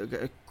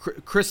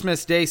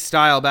 Christmas Day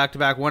style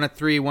back-to-back, one at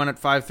 3, one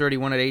at 5:30,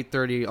 one at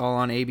 8:30, all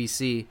on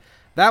ABC.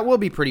 That will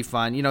be pretty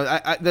fun.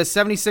 The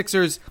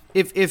 76ers,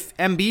 if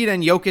Embiid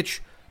and Jokic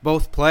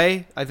both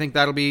play, I think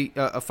that'll be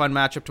a fun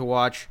matchup to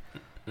watch.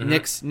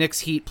 Knicks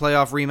Heat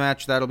playoff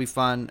rematch, that'll be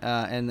fun.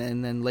 And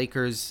then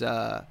Lakers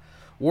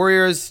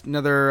Warriors,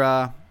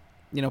 another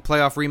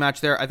playoff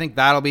rematch there. I think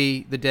that'll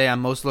be the day I'm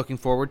most looking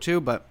forward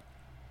to, but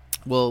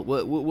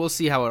we'll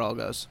see how it all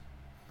goes.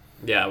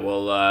 Yeah,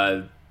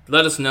 well,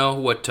 let us know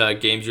what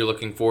games you're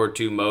looking forward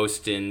to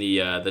most in the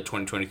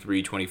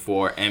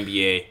 2023-24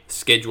 NBA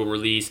schedule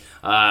release,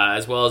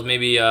 as well as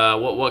maybe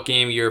what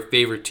game your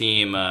favorite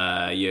team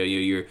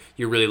you're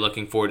really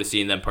looking forward to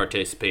seeing them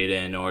participate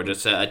in, or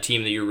just a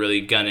team that you're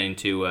really gunning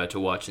to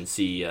watch and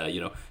see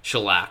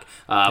shellac.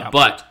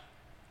 But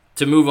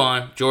to move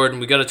on, Jordan,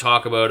 we got to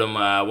talk about him.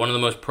 One of the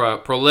most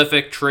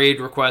prolific trade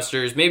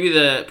requesters maybe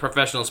the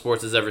professional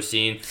sports has ever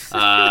seen.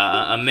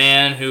 A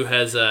man who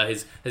has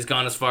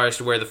gone as far as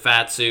to wear the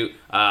fat suit,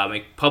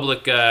 make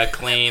public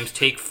claims,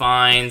 take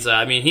fines.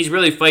 He's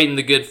really fighting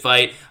the good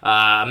fight.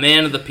 A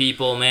man of the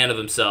people, man of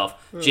himself.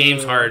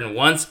 James Harden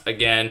once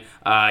again,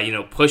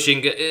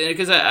 pushing,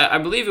 because I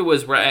believe it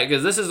was right,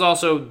 because this has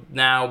also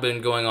now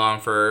been going on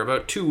for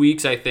about 2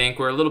 weeks. I think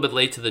we're a little bit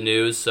late to the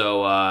news,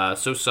 so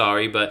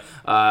sorry, but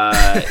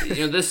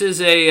this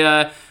is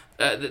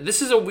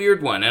a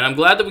weird one, and I'm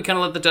glad that we kind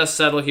of let the dust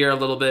settle here a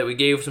little bit. We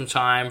gave some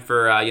time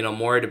for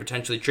Morey to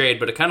potentially trade,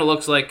 but it kind of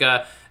looks like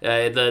the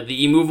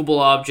immovable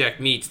object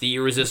meets the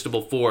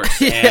irresistible force,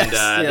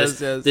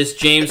 this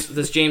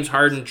James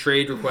Harden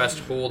trade request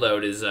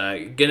holdout is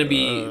going to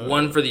be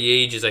one for the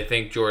ages, I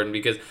think, Jordan,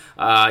 because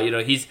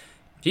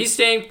he's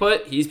staying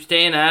put, he's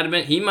staying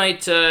adamant. He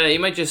might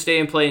just stay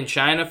and play in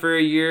China for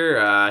a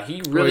year.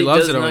 He really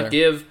does not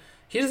give.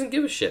 He doesn't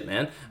give a shit,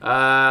 man.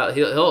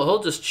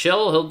 He'll just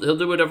chill. He'll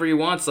do whatever he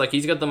wants. Like,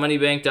 he's got the money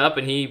banked up,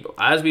 and he,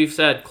 as we've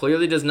said,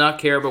 clearly does not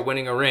care about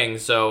winning a ring.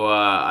 So,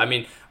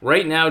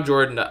 right now,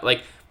 Jordan,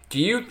 like, do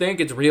you think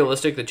it's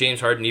realistic that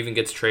James Harden even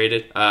gets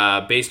traded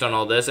based on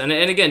all this? And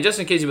again, just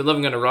in case you've been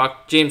living under a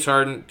rock, James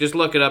Harden, just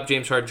look it up,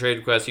 James Harden trade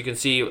request. You can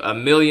see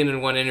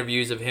 1,000,001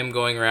 interviews of him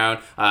going around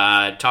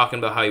talking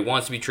about how he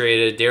wants to be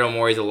traded. Daryl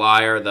Morey's a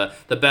liar.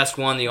 The best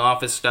one, the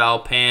Office-style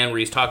pan, where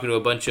he's talking to a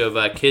bunch of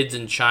kids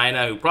in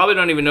China who probably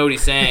don't even know what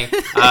he's saying.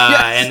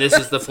 And this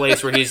is the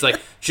place where he's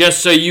like, just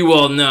so you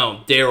all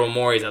know, Daryl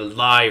Morey's a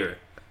liar.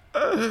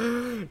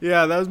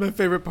 Yeah, that was my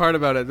favorite part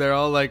about it. They're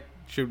all like,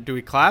 do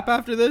we clap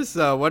after this?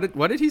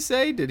 What did he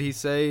say? Did he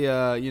say,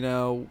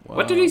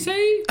 what did he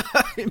say?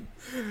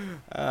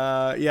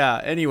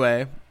 Yeah,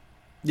 anyway.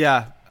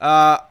 Yeah.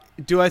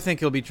 Do I think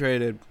he'll be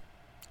traded?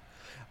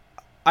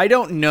 I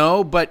don't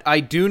know, but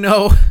I do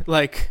know,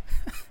 like,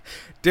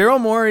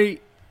 Daryl Morey,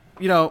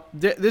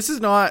 this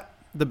is not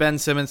the Ben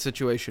Simmons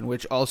situation,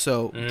 which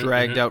also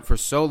dragged out for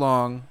so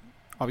long.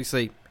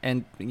 obviously,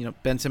 and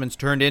Ben Simmons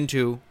turned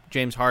into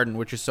James Harden,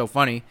 which is so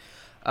funny.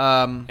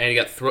 And he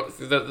got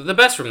the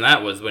best from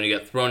that was when he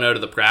got thrown out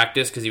of the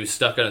practice because he was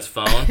stuck on his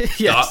phone. Yes.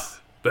 Stop.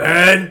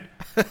 Ben.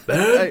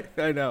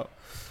 I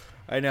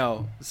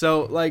know.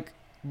 So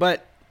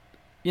but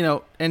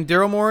and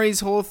Daryl Morey's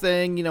whole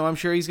thing, I'm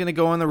sure he's gonna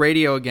go on the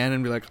radio again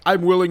and be like,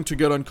 I'm willing to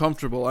get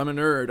uncomfortable. I'm a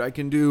nerd. I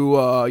can do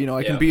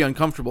I can be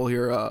uncomfortable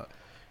here.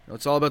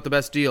 It's all about the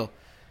best deal.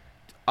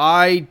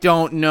 I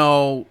don't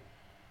know.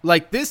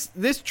 Like this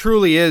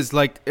truly is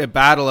like a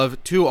battle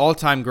of two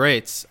all-time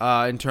greats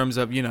in terms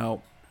of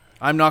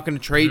I'm not going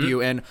to trade you,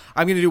 and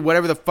I'm going to do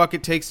whatever the fuck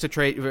it takes to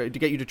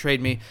get you to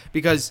trade me,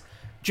 because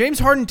James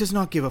Harden does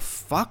not give a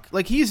fuck.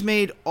 Like, he's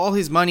made all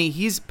his money.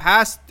 He's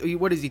past,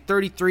 what is he,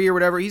 33 or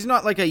whatever. He's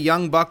not like a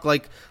young buck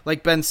like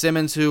Ben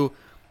Simmons, who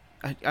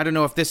I don't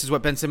know if this is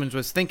what Ben Simmons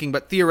was thinking,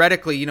 but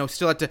theoretically,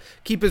 still had to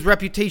keep his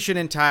reputation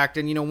intact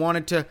and,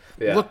 wanted to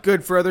look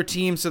good for other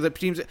teams so that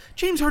teams.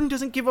 James Harden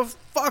doesn't give a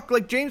fuck.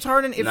 Like, James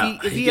Harden,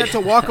 if he had to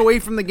walk away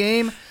from the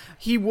game,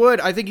 he would.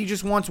 I think he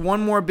just wants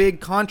one more big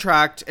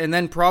contract, and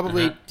then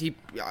probably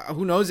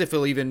who knows if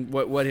he'll even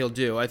what he'll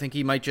do. I think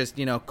he might just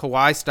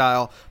Kawhi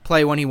style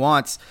play when he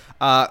wants,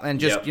 and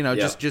just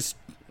just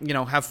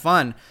have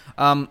fun.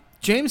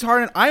 James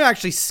Harden, I'm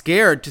actually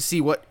scared to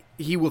see what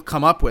he will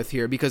come up with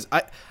here, because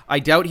I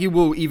doubt he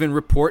will even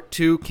report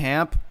to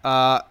camp.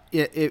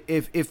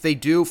 If they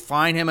do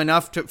fine him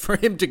enough for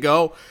him to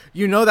go,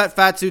 that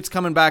fat suit's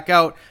coming back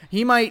out.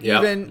 He might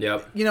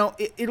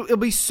it'll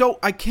be so.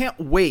 I can't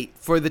wait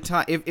for the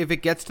time if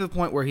it gets to the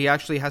point where he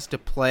actually has to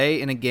play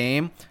in a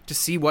game to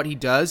see what he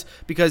does,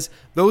 because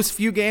those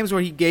few games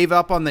where he gave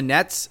up on the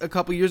Nets a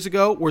couple years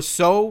ago were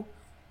so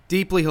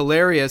deeply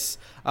hilarious.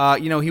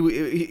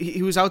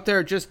 He was out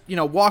there just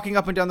walking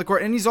up and down the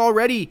court, and he's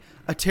already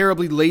a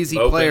terribly lazy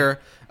player.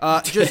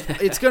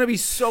 It's going to be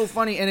so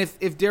funny. And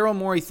if Daryl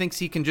Morey thinks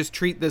he can just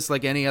treat this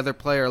like any other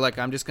player, like,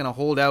 I'm just going to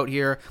hold out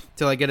here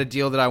till I get a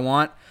deal that I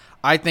want,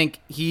 I think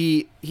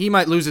he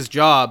might lose his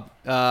job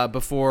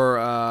before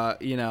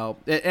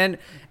and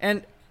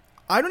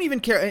I don't even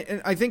care.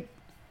 And I think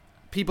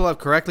people have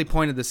correctly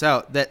pointed this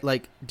out, that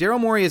like Daryl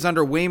Morey is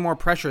under way more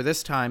pressure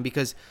this time,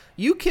 because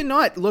you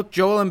cannot look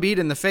Joel Embiid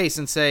in the face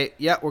and say,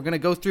 yeah, we're going to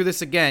go through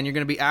this again. You're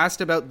going to be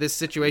asked about this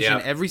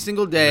situation every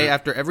single day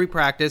after every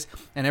practice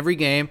and every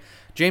game.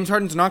 James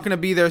Harden's not going to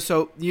be there,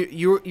 so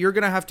you're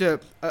going to have to,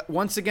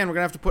 once again, we're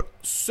going to have to put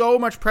so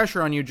much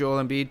pressure on you,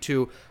 Joel Embiid,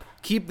 to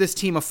keep this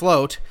team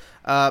afloat,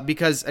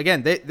 because,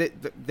 again,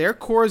 their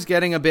core is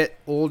getting a bit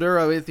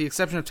older, with the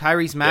exception of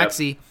Tyrese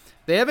Maxey. Yep.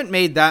 They haven't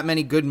made that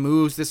many good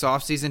moves this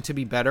offseason to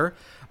be better,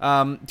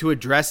 to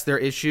address their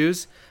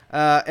issues.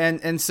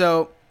 And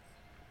so,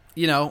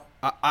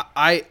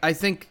 I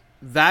think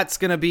that's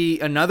going to be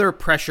another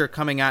pressure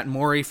coming at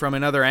Morey from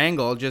another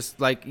angle. Just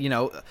like,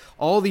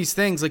 all these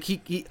things. Like,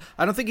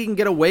 I don't think he can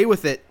get away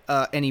with it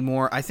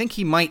anymore. I think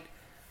he might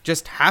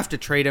just have to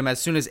trade him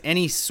as soon as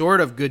any sort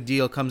of good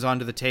deal comes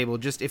onto the table,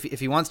 just if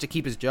he wants to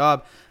keep his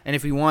job and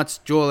if he wants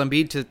Joel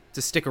Embiid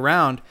to stick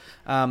around,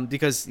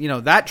 because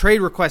that trade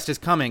request is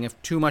coming if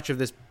too much of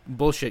this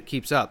bullshit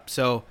keeps up.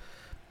 So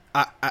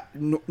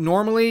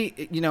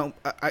normally,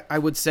 I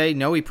would say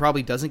no, he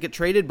probably doesn't get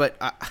traded, but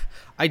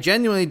I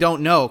genuinely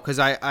don't know, because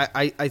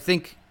I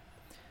think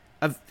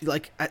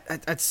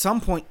at some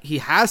point he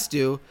has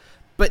to.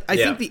 But I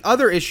think the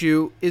other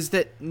issue is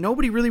that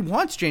nobody really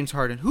wants James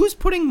Harden. Who's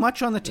putting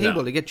much on the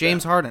table to get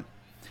James Harden?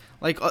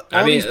 Like,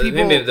 these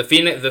people. Maybe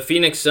the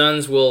Phoenix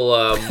Suns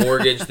will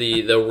mortgage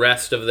the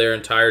rest of their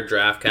entire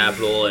draft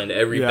capital and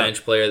every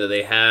bench player that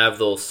they have.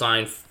 They'll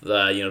sign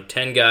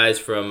 10 guys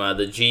from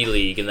the G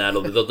League, and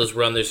they'll just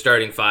run their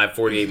starting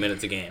 48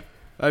 minutes a game.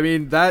 I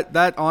mean,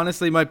 that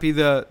honestly might be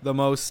the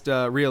most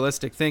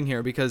realistic thing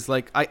here, because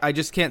like I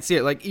just can't see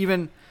it. Like,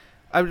 even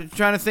I'm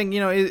trying to think,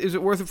 is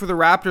it worth it for the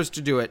Raptors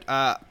to do it?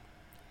 I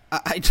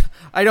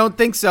don't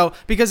think so,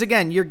 because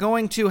again, you're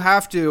going to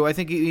have to. I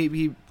think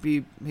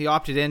he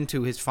opted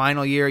into his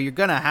final year. You're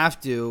gonna have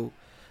to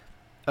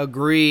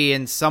agree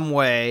in some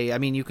way. I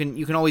mean, you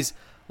can always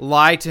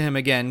lie to him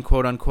again,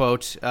 quote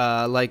unquote,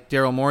 like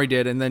Daryl Morey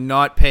did, and then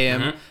not pay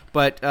him. Mm-hmm.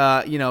 But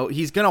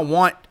he's gonna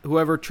want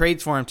whoever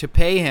trades for him to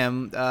pay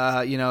him,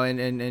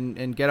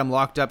 and get him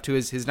locked up to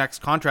his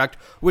next contract,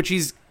 which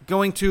he's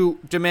going to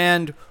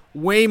demand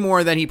way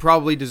more than he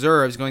probably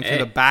deserves going through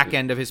the back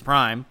end of his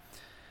prime.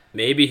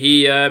 Maybe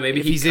he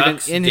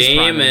cucks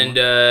Dame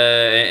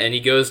and he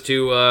goes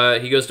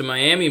to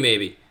Miami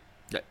maybe.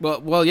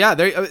 Well,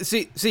 yeah.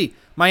 See,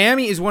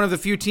 Miami is one of the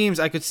few teams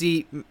I could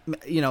see,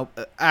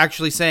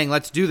 actually saying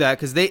let's do that,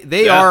 because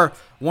they are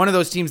one of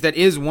those teams that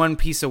is one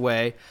piece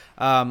away.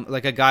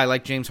 Like a guy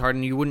like James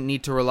Harden, you wouldn't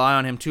need to rely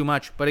on him too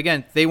much. But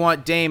again, they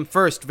want Dame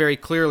first very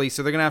clearly,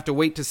 so they're gonna have to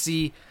wait to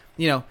see.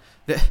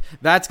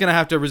 That's going to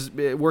have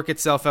to work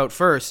itself out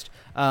first.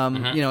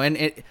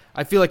 And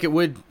I feel like it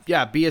would,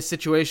 be a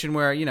situation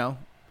where,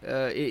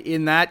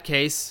 in that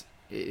case,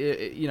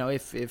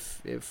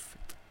 if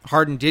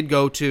Harden did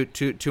go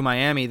to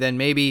Miami, then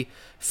maybe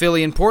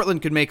Philly and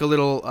Portland could make a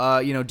little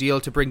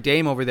deal to bring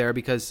Dame over there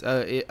because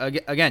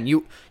again,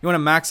 you want to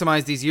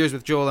maximize these years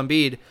with Joel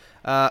Embiid,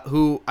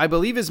 who I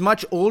believe is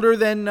much older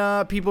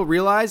than people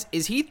realize.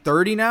 Is he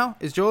 30 now?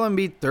 Is Joel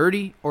Embiid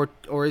 30 or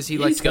is he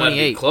like 28? He's got to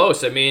be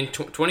close. I mean,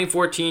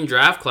 2014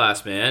 draft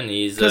class, man.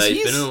 He's been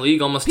in the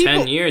league almost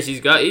 10 years. He's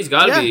got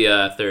to be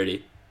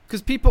 30.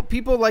 Because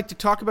people like to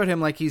talk about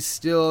him like he's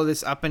still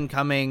this up and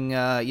coming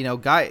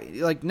guy.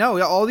 Like,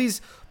 no, all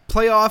these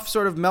playoff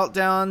sort of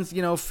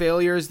meltdowns,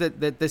 failures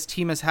that this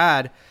team has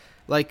had,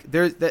 like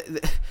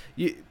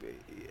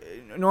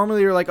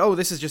normally you're like, oh,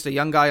 this is just a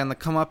young guy on the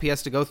come up. He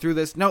has to go through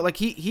this. No, like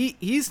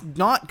he's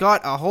not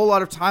got a whole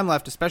lot of time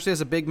left, especially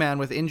as a big man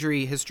with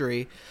injury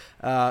history.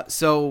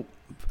 So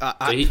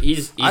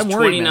he's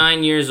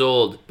 29 years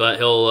old, but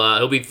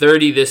he'll be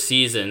 30 this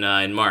season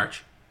in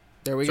March.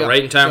 There we go.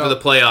 Right in time for the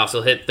playoffs,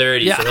 he'll hit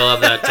 30. Yeah. So he'll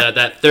have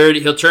that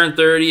 30. He'll turn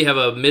 30, have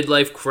a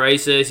midlife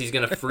crisis. He's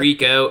gonna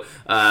freak out,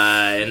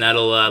 and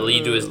that'll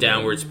lead to his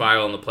downward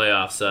spiral in the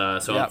playoffs.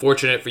 So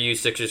unfortunate for you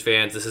Sixers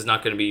fans, this is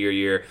not going to be your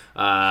year.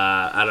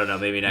 I don't know,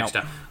 maybe next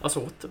time.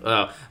 Also, what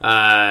the?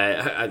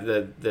 I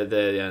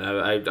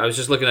was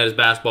just looking at his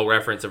basketball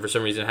reference, and for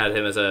some reason had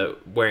him as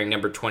wearing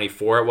number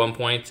 24 at one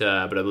point,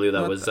 but I believe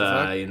that was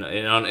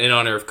in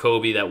honor of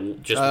Kobe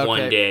that just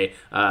one day.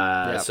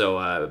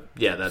 So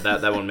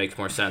that one makes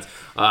more sense.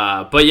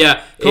 But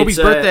yeah, Kobe's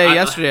birthday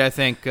yesterday, I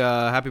think.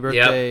 Happy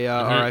birthday,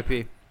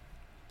 RIP.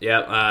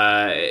 Yeah,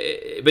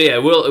 but yeah,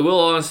 it will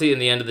honestly, in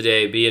the end of the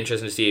day, be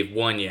interesting to see if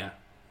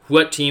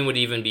what team would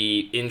even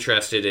be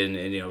interested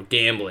in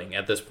gambling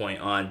at this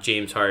point on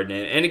James Harden.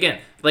 And again,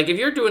 like if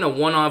you're doing a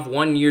one-off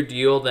 1-year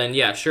deal, then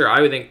yeah, sure,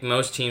 I would think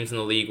most teams in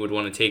the league would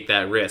want to take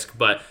that risk.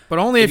 But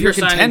only if you're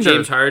signing contender.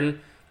 James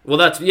Harden. Well,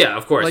 that's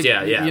of course, like,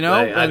 yeah.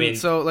 I mean,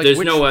 so like,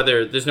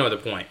 there's no other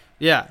point.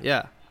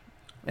 Yeah.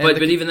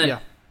 But even then,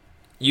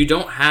 you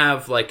don't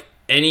have like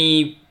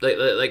any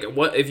like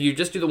what if you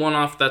just do the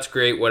one-off, that's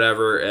great,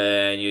 whatever,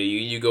 and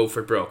you go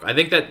for broke. I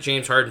think that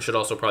James Harden should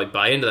also probably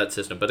buy into that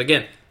system. But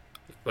again,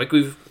 like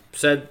we've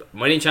said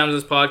many times in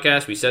this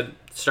podcast, we said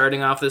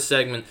starting off this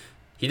segment,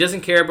 he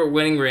doesn't care about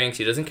winning rings,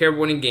 he doesn't care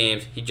about winning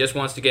games, he just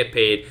wants to get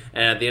paid,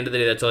 and at the end of the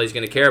day, that's all he's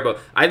going to care about.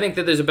 I think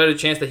that there's a better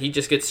chance that he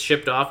just gets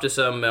shipped off to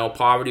some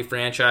poverty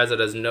franchise that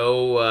has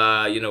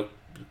no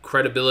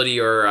credibility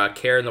or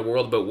care in the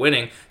world about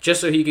winning,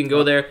 just so he can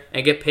go there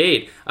and get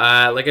paid.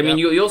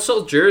 You'll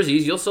sell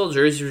jerseys. You'll sell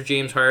jerseys for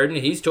James Harden.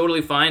 He's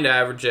totally fine to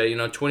average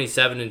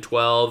 27 and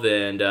 12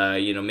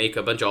 and make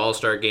a bunch of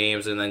All-Star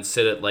games and then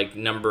sit at like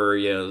number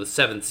the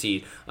 7th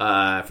seed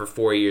for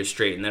 4 years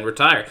straight and then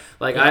retire.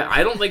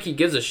 I don't think he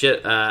gives a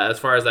shit as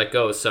far as that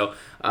goes. So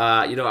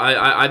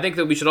I think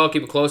that we should all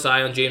keep a close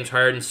eye on James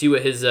Harden, see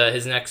what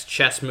his next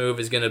chess move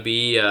is going to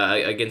be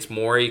against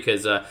Morey,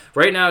 because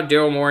right now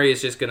Daryl Morey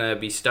is just going to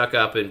be stuck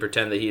up and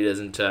pretend that he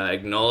doesn't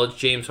acknowledge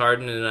James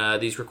Harden in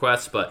these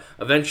requests. But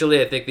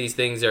eventually, I think these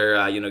things are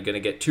going to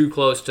get too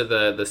close to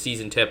the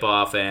season tip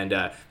off, and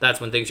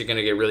that's when things are going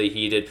to get really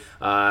heated.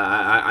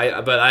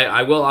 I'm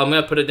going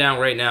to put it down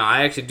right now.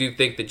 I actually do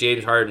think that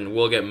James Harden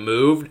will get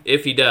moved.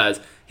 If he does,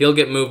 he'll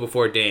get moved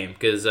before Dame,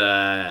 because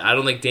I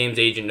don't think Dame's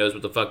agent knows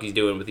what the fuck he's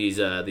doing with these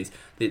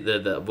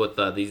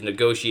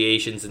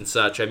negotiations and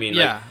such. I mean,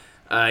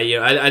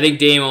 I think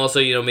Dame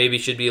also maybe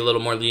should be a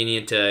little more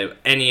lenient to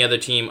any other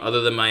team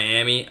other than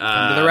Miami.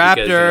 Come to the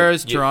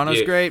Raptors.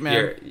 Toronto's great,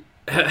 man.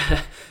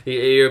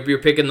 You're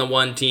picking the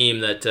one team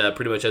that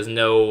pretty much has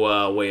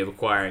no way of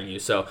acquiring you.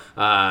 So.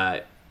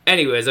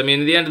 Anyways, I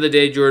mean, at the end of the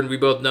day, Jordan, we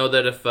both know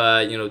that if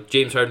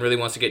James Harden really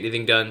wants to get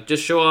anything done,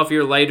 just show off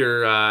your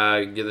lighter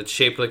that's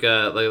shaped like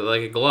a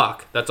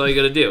Glock. That's all you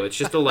got to do. It's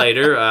just a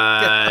lighter.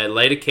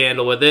 Light a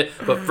candle with it,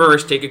 but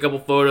first take a couple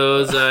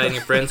photos in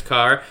your friend's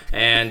car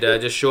and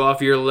just show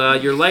off your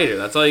lighter.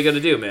 That's all you got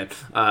to do, man.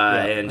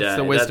 That's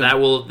the wisdom.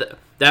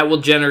 That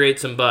will generate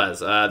some buzz.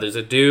 There's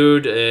a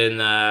dude,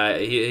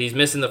 and he's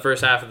missing the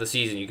first half of the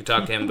season. You can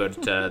talk to him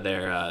about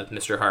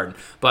Mr. Harden.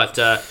 But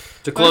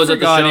to close out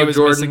the show, he was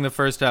Jordan, missing the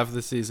first half of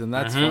the season.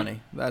 That's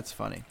funny. That's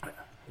funny.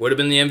 Would have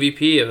been the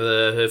MVP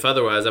if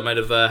otherwise. I might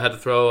have had to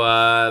throw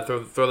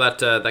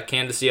that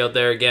candidacy out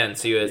there again.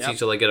 See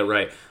till I get it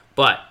right.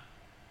 But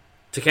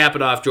to cap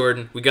it off,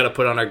 Jordan, we got to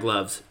put on our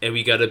gloves, and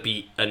we got to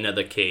beat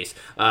another case.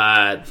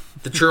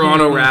 The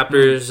Toronto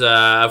Raptors,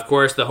 of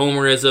course, the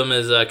homerism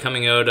is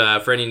coming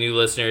out. For any new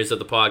listeners of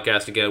the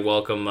podcast, again,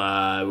 welcome.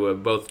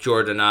 Both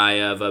Jordan and I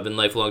have been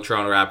lifelong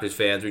Toronto Raptors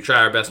fans. We try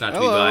our best not to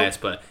be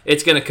biased, but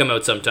it's going to come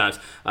out sometimes.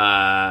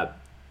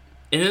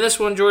 And in this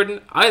one, Jordan,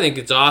 I think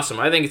it's awesome.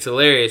 I think it's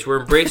hilarious. We're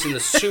embracing the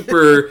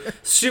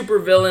super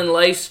villain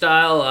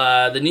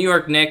lifestyle. The New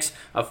York Knicks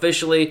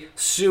officially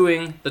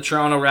suing the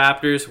Toronto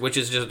Raptors, which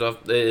is just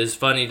is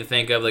funny to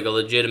think of, like a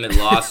legitimate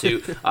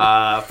lawsuit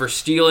for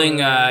stealing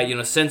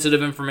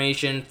sensitive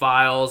information,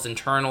 files,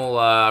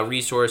 internal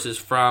resources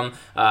from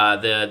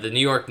the New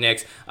York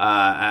Knicks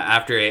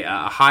after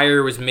a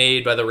hire was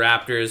made by the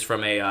Raptors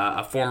from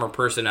a former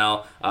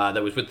personnel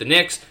that was with the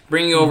Knicks,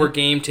 bringing over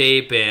game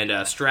tape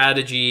and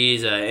strategies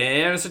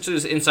parties and such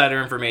as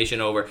insider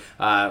information over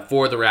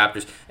for the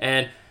Raptors.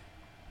 And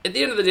at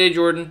the end of the day,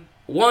 Jordan,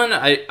 one,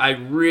 I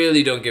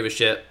really don't give a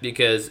shit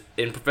because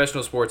in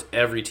professional sports,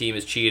 every team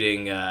is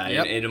cheating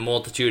in a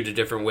multitude of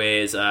different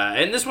ways.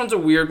 And this one's a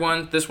weird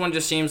one. This one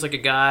just seems like a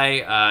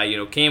guy,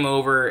 came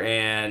over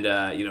and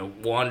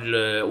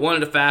wanted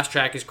to fast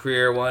track his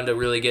career, wanted to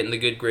really get in the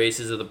good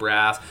graces of the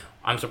brass.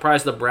 I'm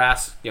surprised the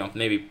brass,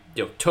 maybe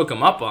took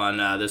him up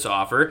on this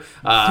offer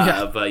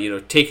of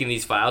taking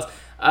these files,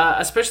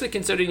 especially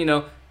considering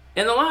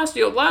in the last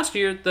year,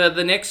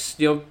 the Knicks,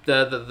 the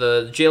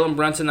Jalen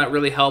Brunson that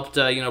really helped,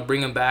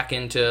 bring him back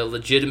into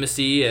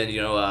legitimacy and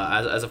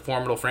as a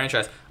formidable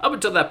franchise. Up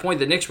until that point,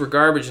 the Knicks were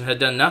garbage and had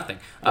done nothing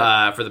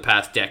for the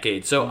past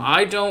decade. So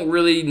I don't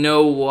really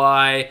know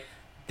why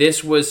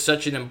this was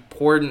such an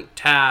important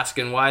task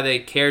and why they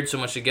cared so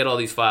much to get all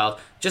these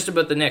files just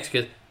about the Knicks.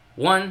 Because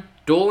one,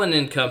 Dolan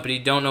and company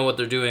don't know what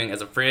they're doing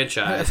as a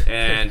franchise,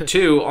 and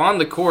two, on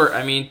the court,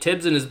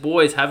 Tibbs and his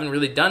boys haven't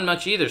really done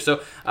much either.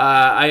 So,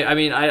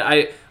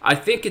 I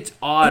think it's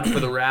odd for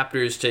the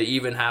Raptors to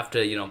even have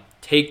to,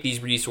 take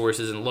these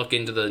resources and look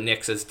into the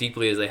Knicks as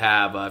deeply as they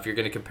have. If you're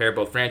going to compare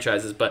both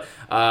franchises, but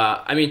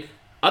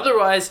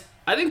otherwise,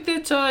 I think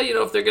that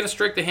if they're going to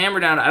strike the hammer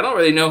down, I don't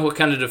really know what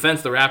kind of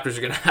defense the Raptors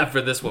are going to have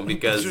for this one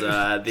because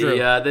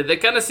they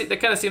kind of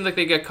seem like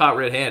they got caught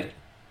red-handed.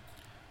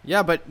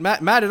 Yeah, but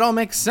Matt, it all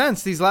makes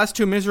sense. These last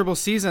two miserable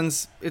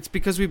seasons, it's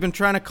because we've been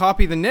trying to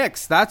copy the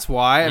Knicks. That's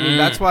why.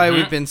 That's why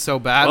we've been so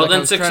bad. Well,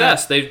 then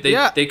success. They did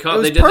what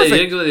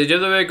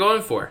they're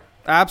going for.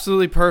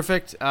 Absolutely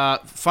perfect.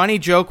 Funny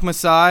joke,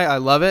 Masai. I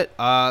love it.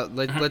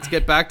 Let's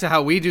get back to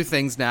how we do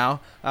things now.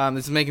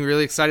 This is making me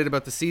really excited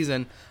about the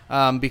season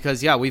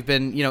because we've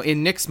been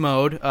in Knicks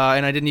mode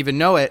and I didn't even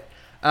know it.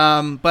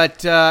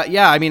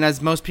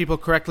 As most people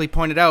correctly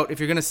pointed out,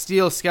 if you're going to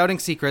steal scouting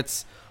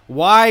secrets,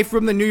 why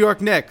from the New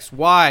York Knicks?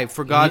 Why,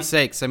 for God's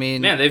sakes?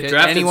 Man, they've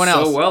drafted anyone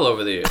else so well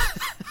over the years.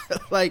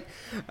 What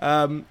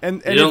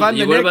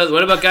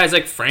about guys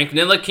like Frank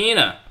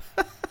Ntilikina?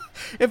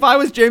 If I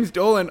was James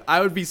Dolan, I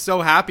would be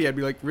so happy. I'd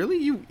be like, really?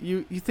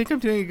 You think I'm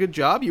doing a good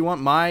job? You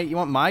want my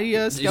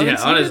scouting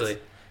secrets? Honestly.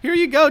 Here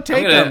you go.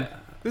 Take them.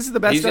 This is the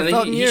best I've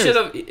felt in years.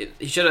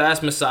 He should have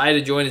asked Masai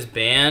to join his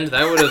band.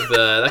 That would have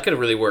that could have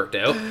really worked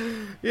out.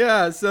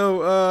 Yeah.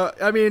 So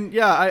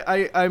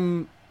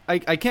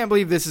I can't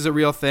believe this is a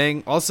real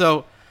thing.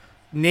 Also,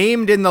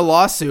 named in the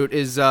lawsuit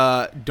is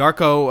Darko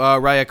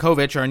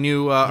Rajakovic, our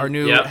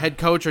new head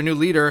coach, our new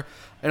leader.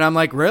 And I'm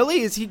like,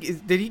 really?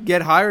 Did he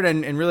get hired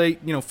and really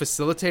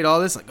facilitate all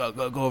this? Like,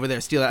 go over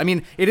there, steal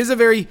it. It is a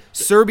very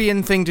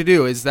Serbian thing to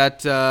do. Is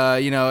that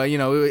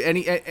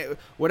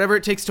whatever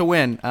it takes to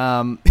win.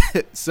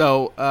 This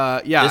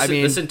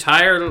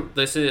entire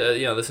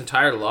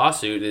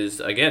lawsuit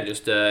is again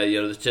just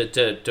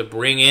to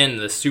bring in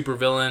the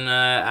supervillain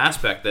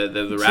aspect.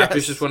 The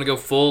Raptors just want to go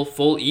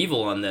full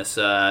evil on this.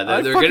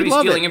 They're going to be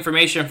stealing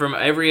information from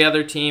every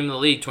other team in the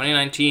league.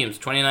 29 teams,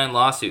 29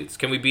 lawsuits.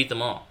 Can we beat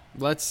them all?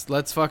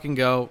 Let's fucking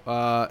go.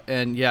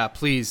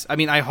 Please.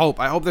 I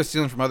hope they're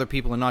stealing from other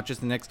people and not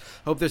just the Knicks.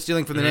 I hope they're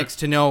stealing from the Knicks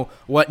to know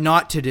what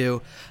not to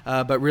do.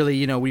 But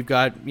really, we've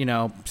got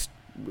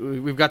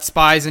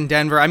spies in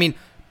Denver.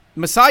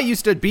 Masai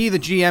used to be the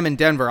GM in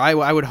Denver.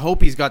 I would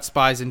hope he's got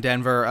spies in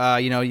Denver.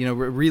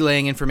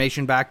 Relaying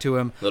information back to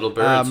him. Little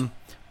birds.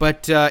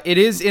 But it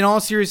is, in all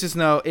seriousness,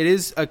 though, it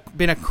is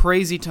been a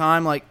crazy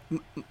time. Like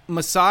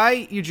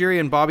Masai Ujiri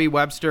and Bobby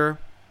Webster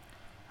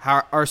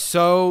are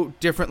so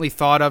differently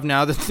thought of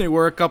now than they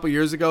were a couple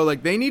years ago.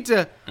 Like they need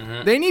to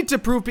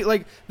prove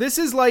like this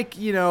is like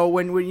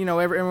when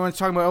everyone's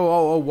talking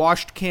about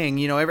washed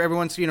king.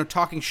 Everyone's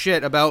talking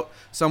shit about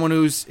someone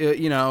who's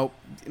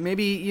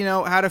maybe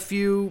had a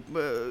few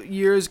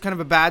years, kind of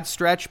a bad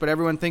stretch, but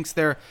everyone thinks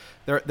they're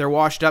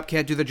washed up,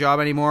 can't do the job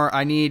anymore.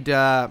 I need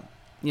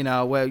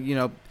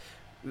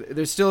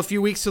there's still a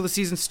few weeks till the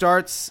season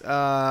starts,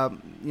 or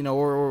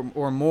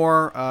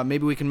more.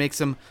 Maybe we can make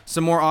some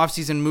more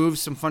offseason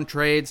moves, some fun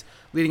trades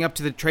leading up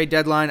to the trade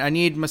deadline. I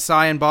need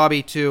Masai and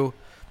Bobby to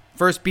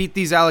first beat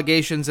these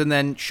allegations and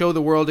then show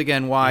the world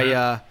again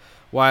why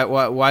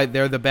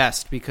they're the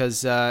best.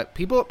 Because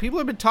people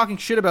have been talking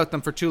shit about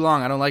them for too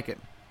long. I don't like it.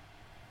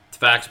 It's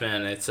facts,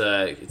 man. It's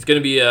going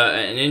to be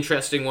an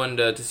interesting one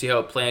to see how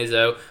it plays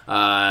out.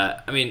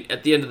 At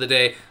the end of the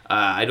day,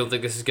 I don't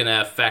think this is going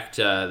to affect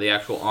the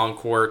actual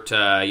on-court,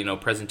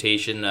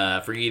 presentation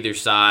for either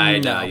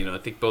side. No. I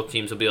think both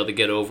teams will be able to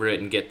get over it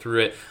and get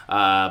through it.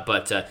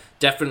 But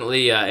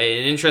definitely an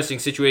interesting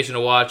situation to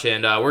watch,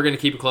 and we're going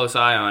to keep a close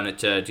eye on it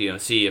to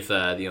see if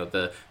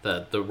the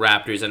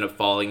Raptors end up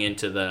falling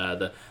into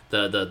the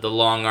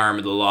long arm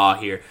of the law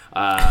here.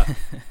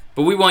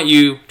 But we want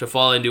you to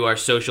fall into our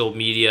social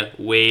media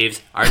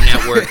waves, our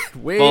network.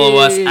 Follow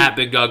us at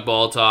Big Dog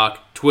Ball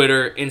Talk,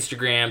 Twitter,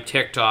 Instagram,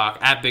 TikTok,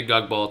 at Big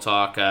Dog Ball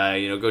Talk.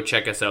 Go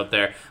check us out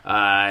there,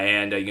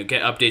 and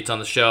get updates on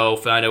the show,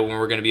 find out when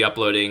we're going to be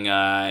uploading,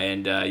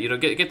 and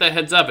get that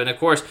heads up. And of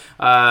course,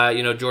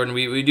 Jordan,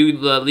 we do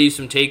leave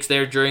some takes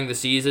there during the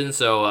season,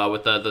 so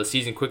with the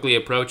season quickly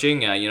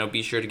approaching,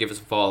 be sure to give us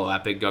a follow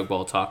at Big Dog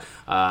Ball Talk.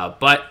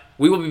 But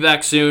we will be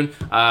back soon,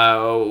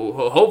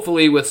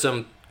 hopefully with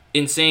some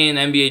insane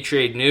NBA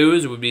trade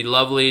news. It would be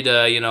lovely to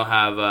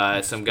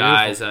have some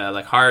guys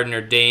like Harden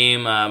or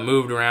Dame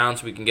moved around,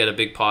 so we can get a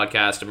big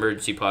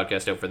emergency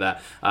podcast out for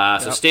that.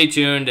 So stay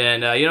tuned,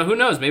 and who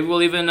knows, maybe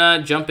we'll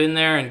even jump in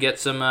there and get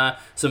some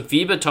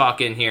FIBA talk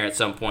in here at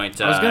some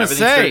point. I was gonna everything's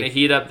say, starting to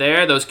heat up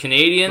there. Those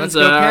Canadians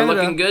are are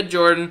looking good,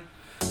 Jordan.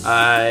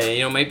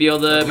 Might be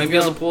able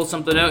to pull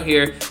something out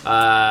here.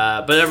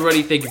 But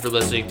everybody, thank you for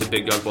listening to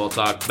Big Dog Ball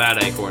Talk. Matt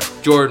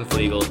Eichhorn, Jordan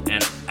Flegel,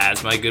 and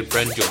as my good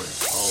friend Jordan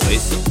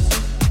always says.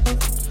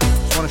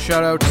 Just want to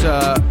shout out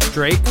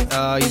Drake.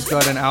 He's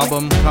got an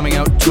album coming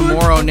out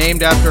tomorrow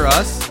named after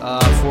us,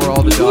 For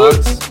All the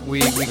Dogs.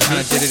 We kind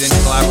of did it in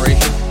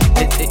collaboration.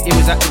 It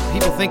was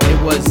people think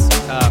it was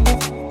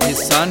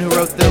his son who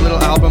wrote the little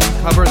album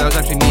cover. That was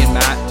actually me and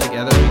Matt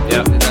together. We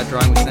did that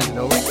drawing. We sent it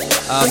over.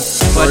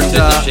 Jordan did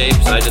the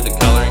shapes, I did the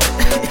coloring.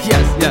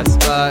 yes.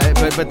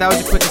 But that was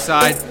a quick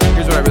aside.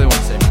 Here's what I really want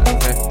to say, Matt.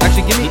 Okay.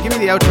 Actually, give me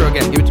the outro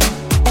again. Give it to me.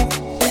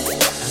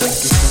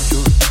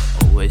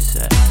 Always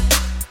said.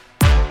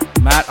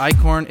 Matt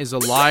Eichhorn is a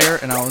liar,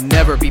 and I'll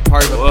never be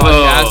part of a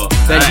podcast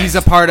that he's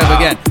a part of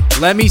again.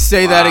 Let me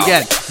say that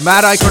again.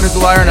 Matt Eichhorn is a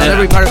liar, and I'll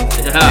never be part of.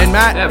 And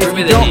Matt,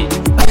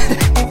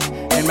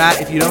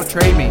 if you don't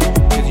trade me,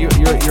 because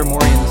you're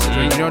more in this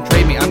situation, if you don't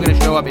trade me, I'm going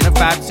to show up in a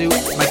fat suit.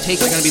 My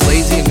takes are going to be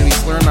lazy. I'm going to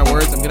be slurring my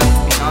words. I'm going to be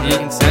not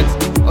making sense.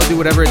 I'll do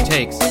whatever it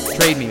takes.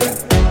 Trade me, man.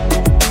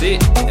 See,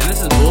 and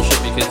this is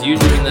bullshit because you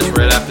doing this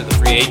right after the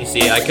free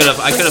agency. I could have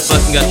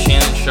fucking got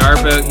Shannon Sharp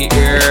out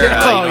here.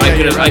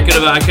 I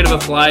could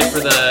have applied for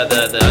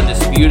the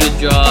undisputed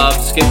job.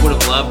 Skip would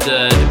have loved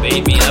to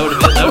debate me. That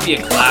would be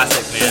a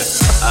classic, man.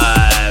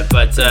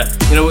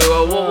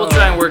 We'll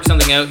try and work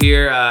something out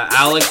here.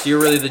 Alex, you're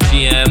really the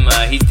GM.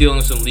 He's dealing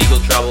with some legal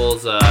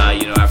troubles.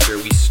 After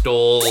we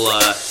stole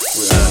a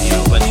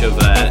bunch of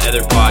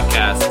other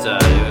podcasts.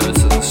 It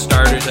was the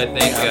starters, I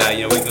think.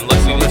 We've been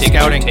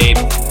taking some tape.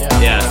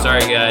 Yeah,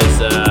 sorry guys,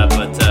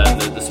 but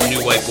there's some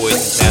new white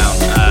boys in town,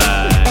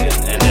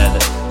 and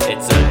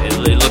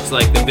it looks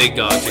like the big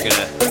dogs are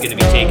gonna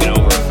be taking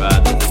over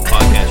this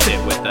podcast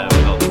shit with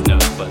all these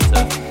notes. But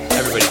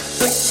everybody,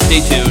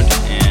 stay tuned.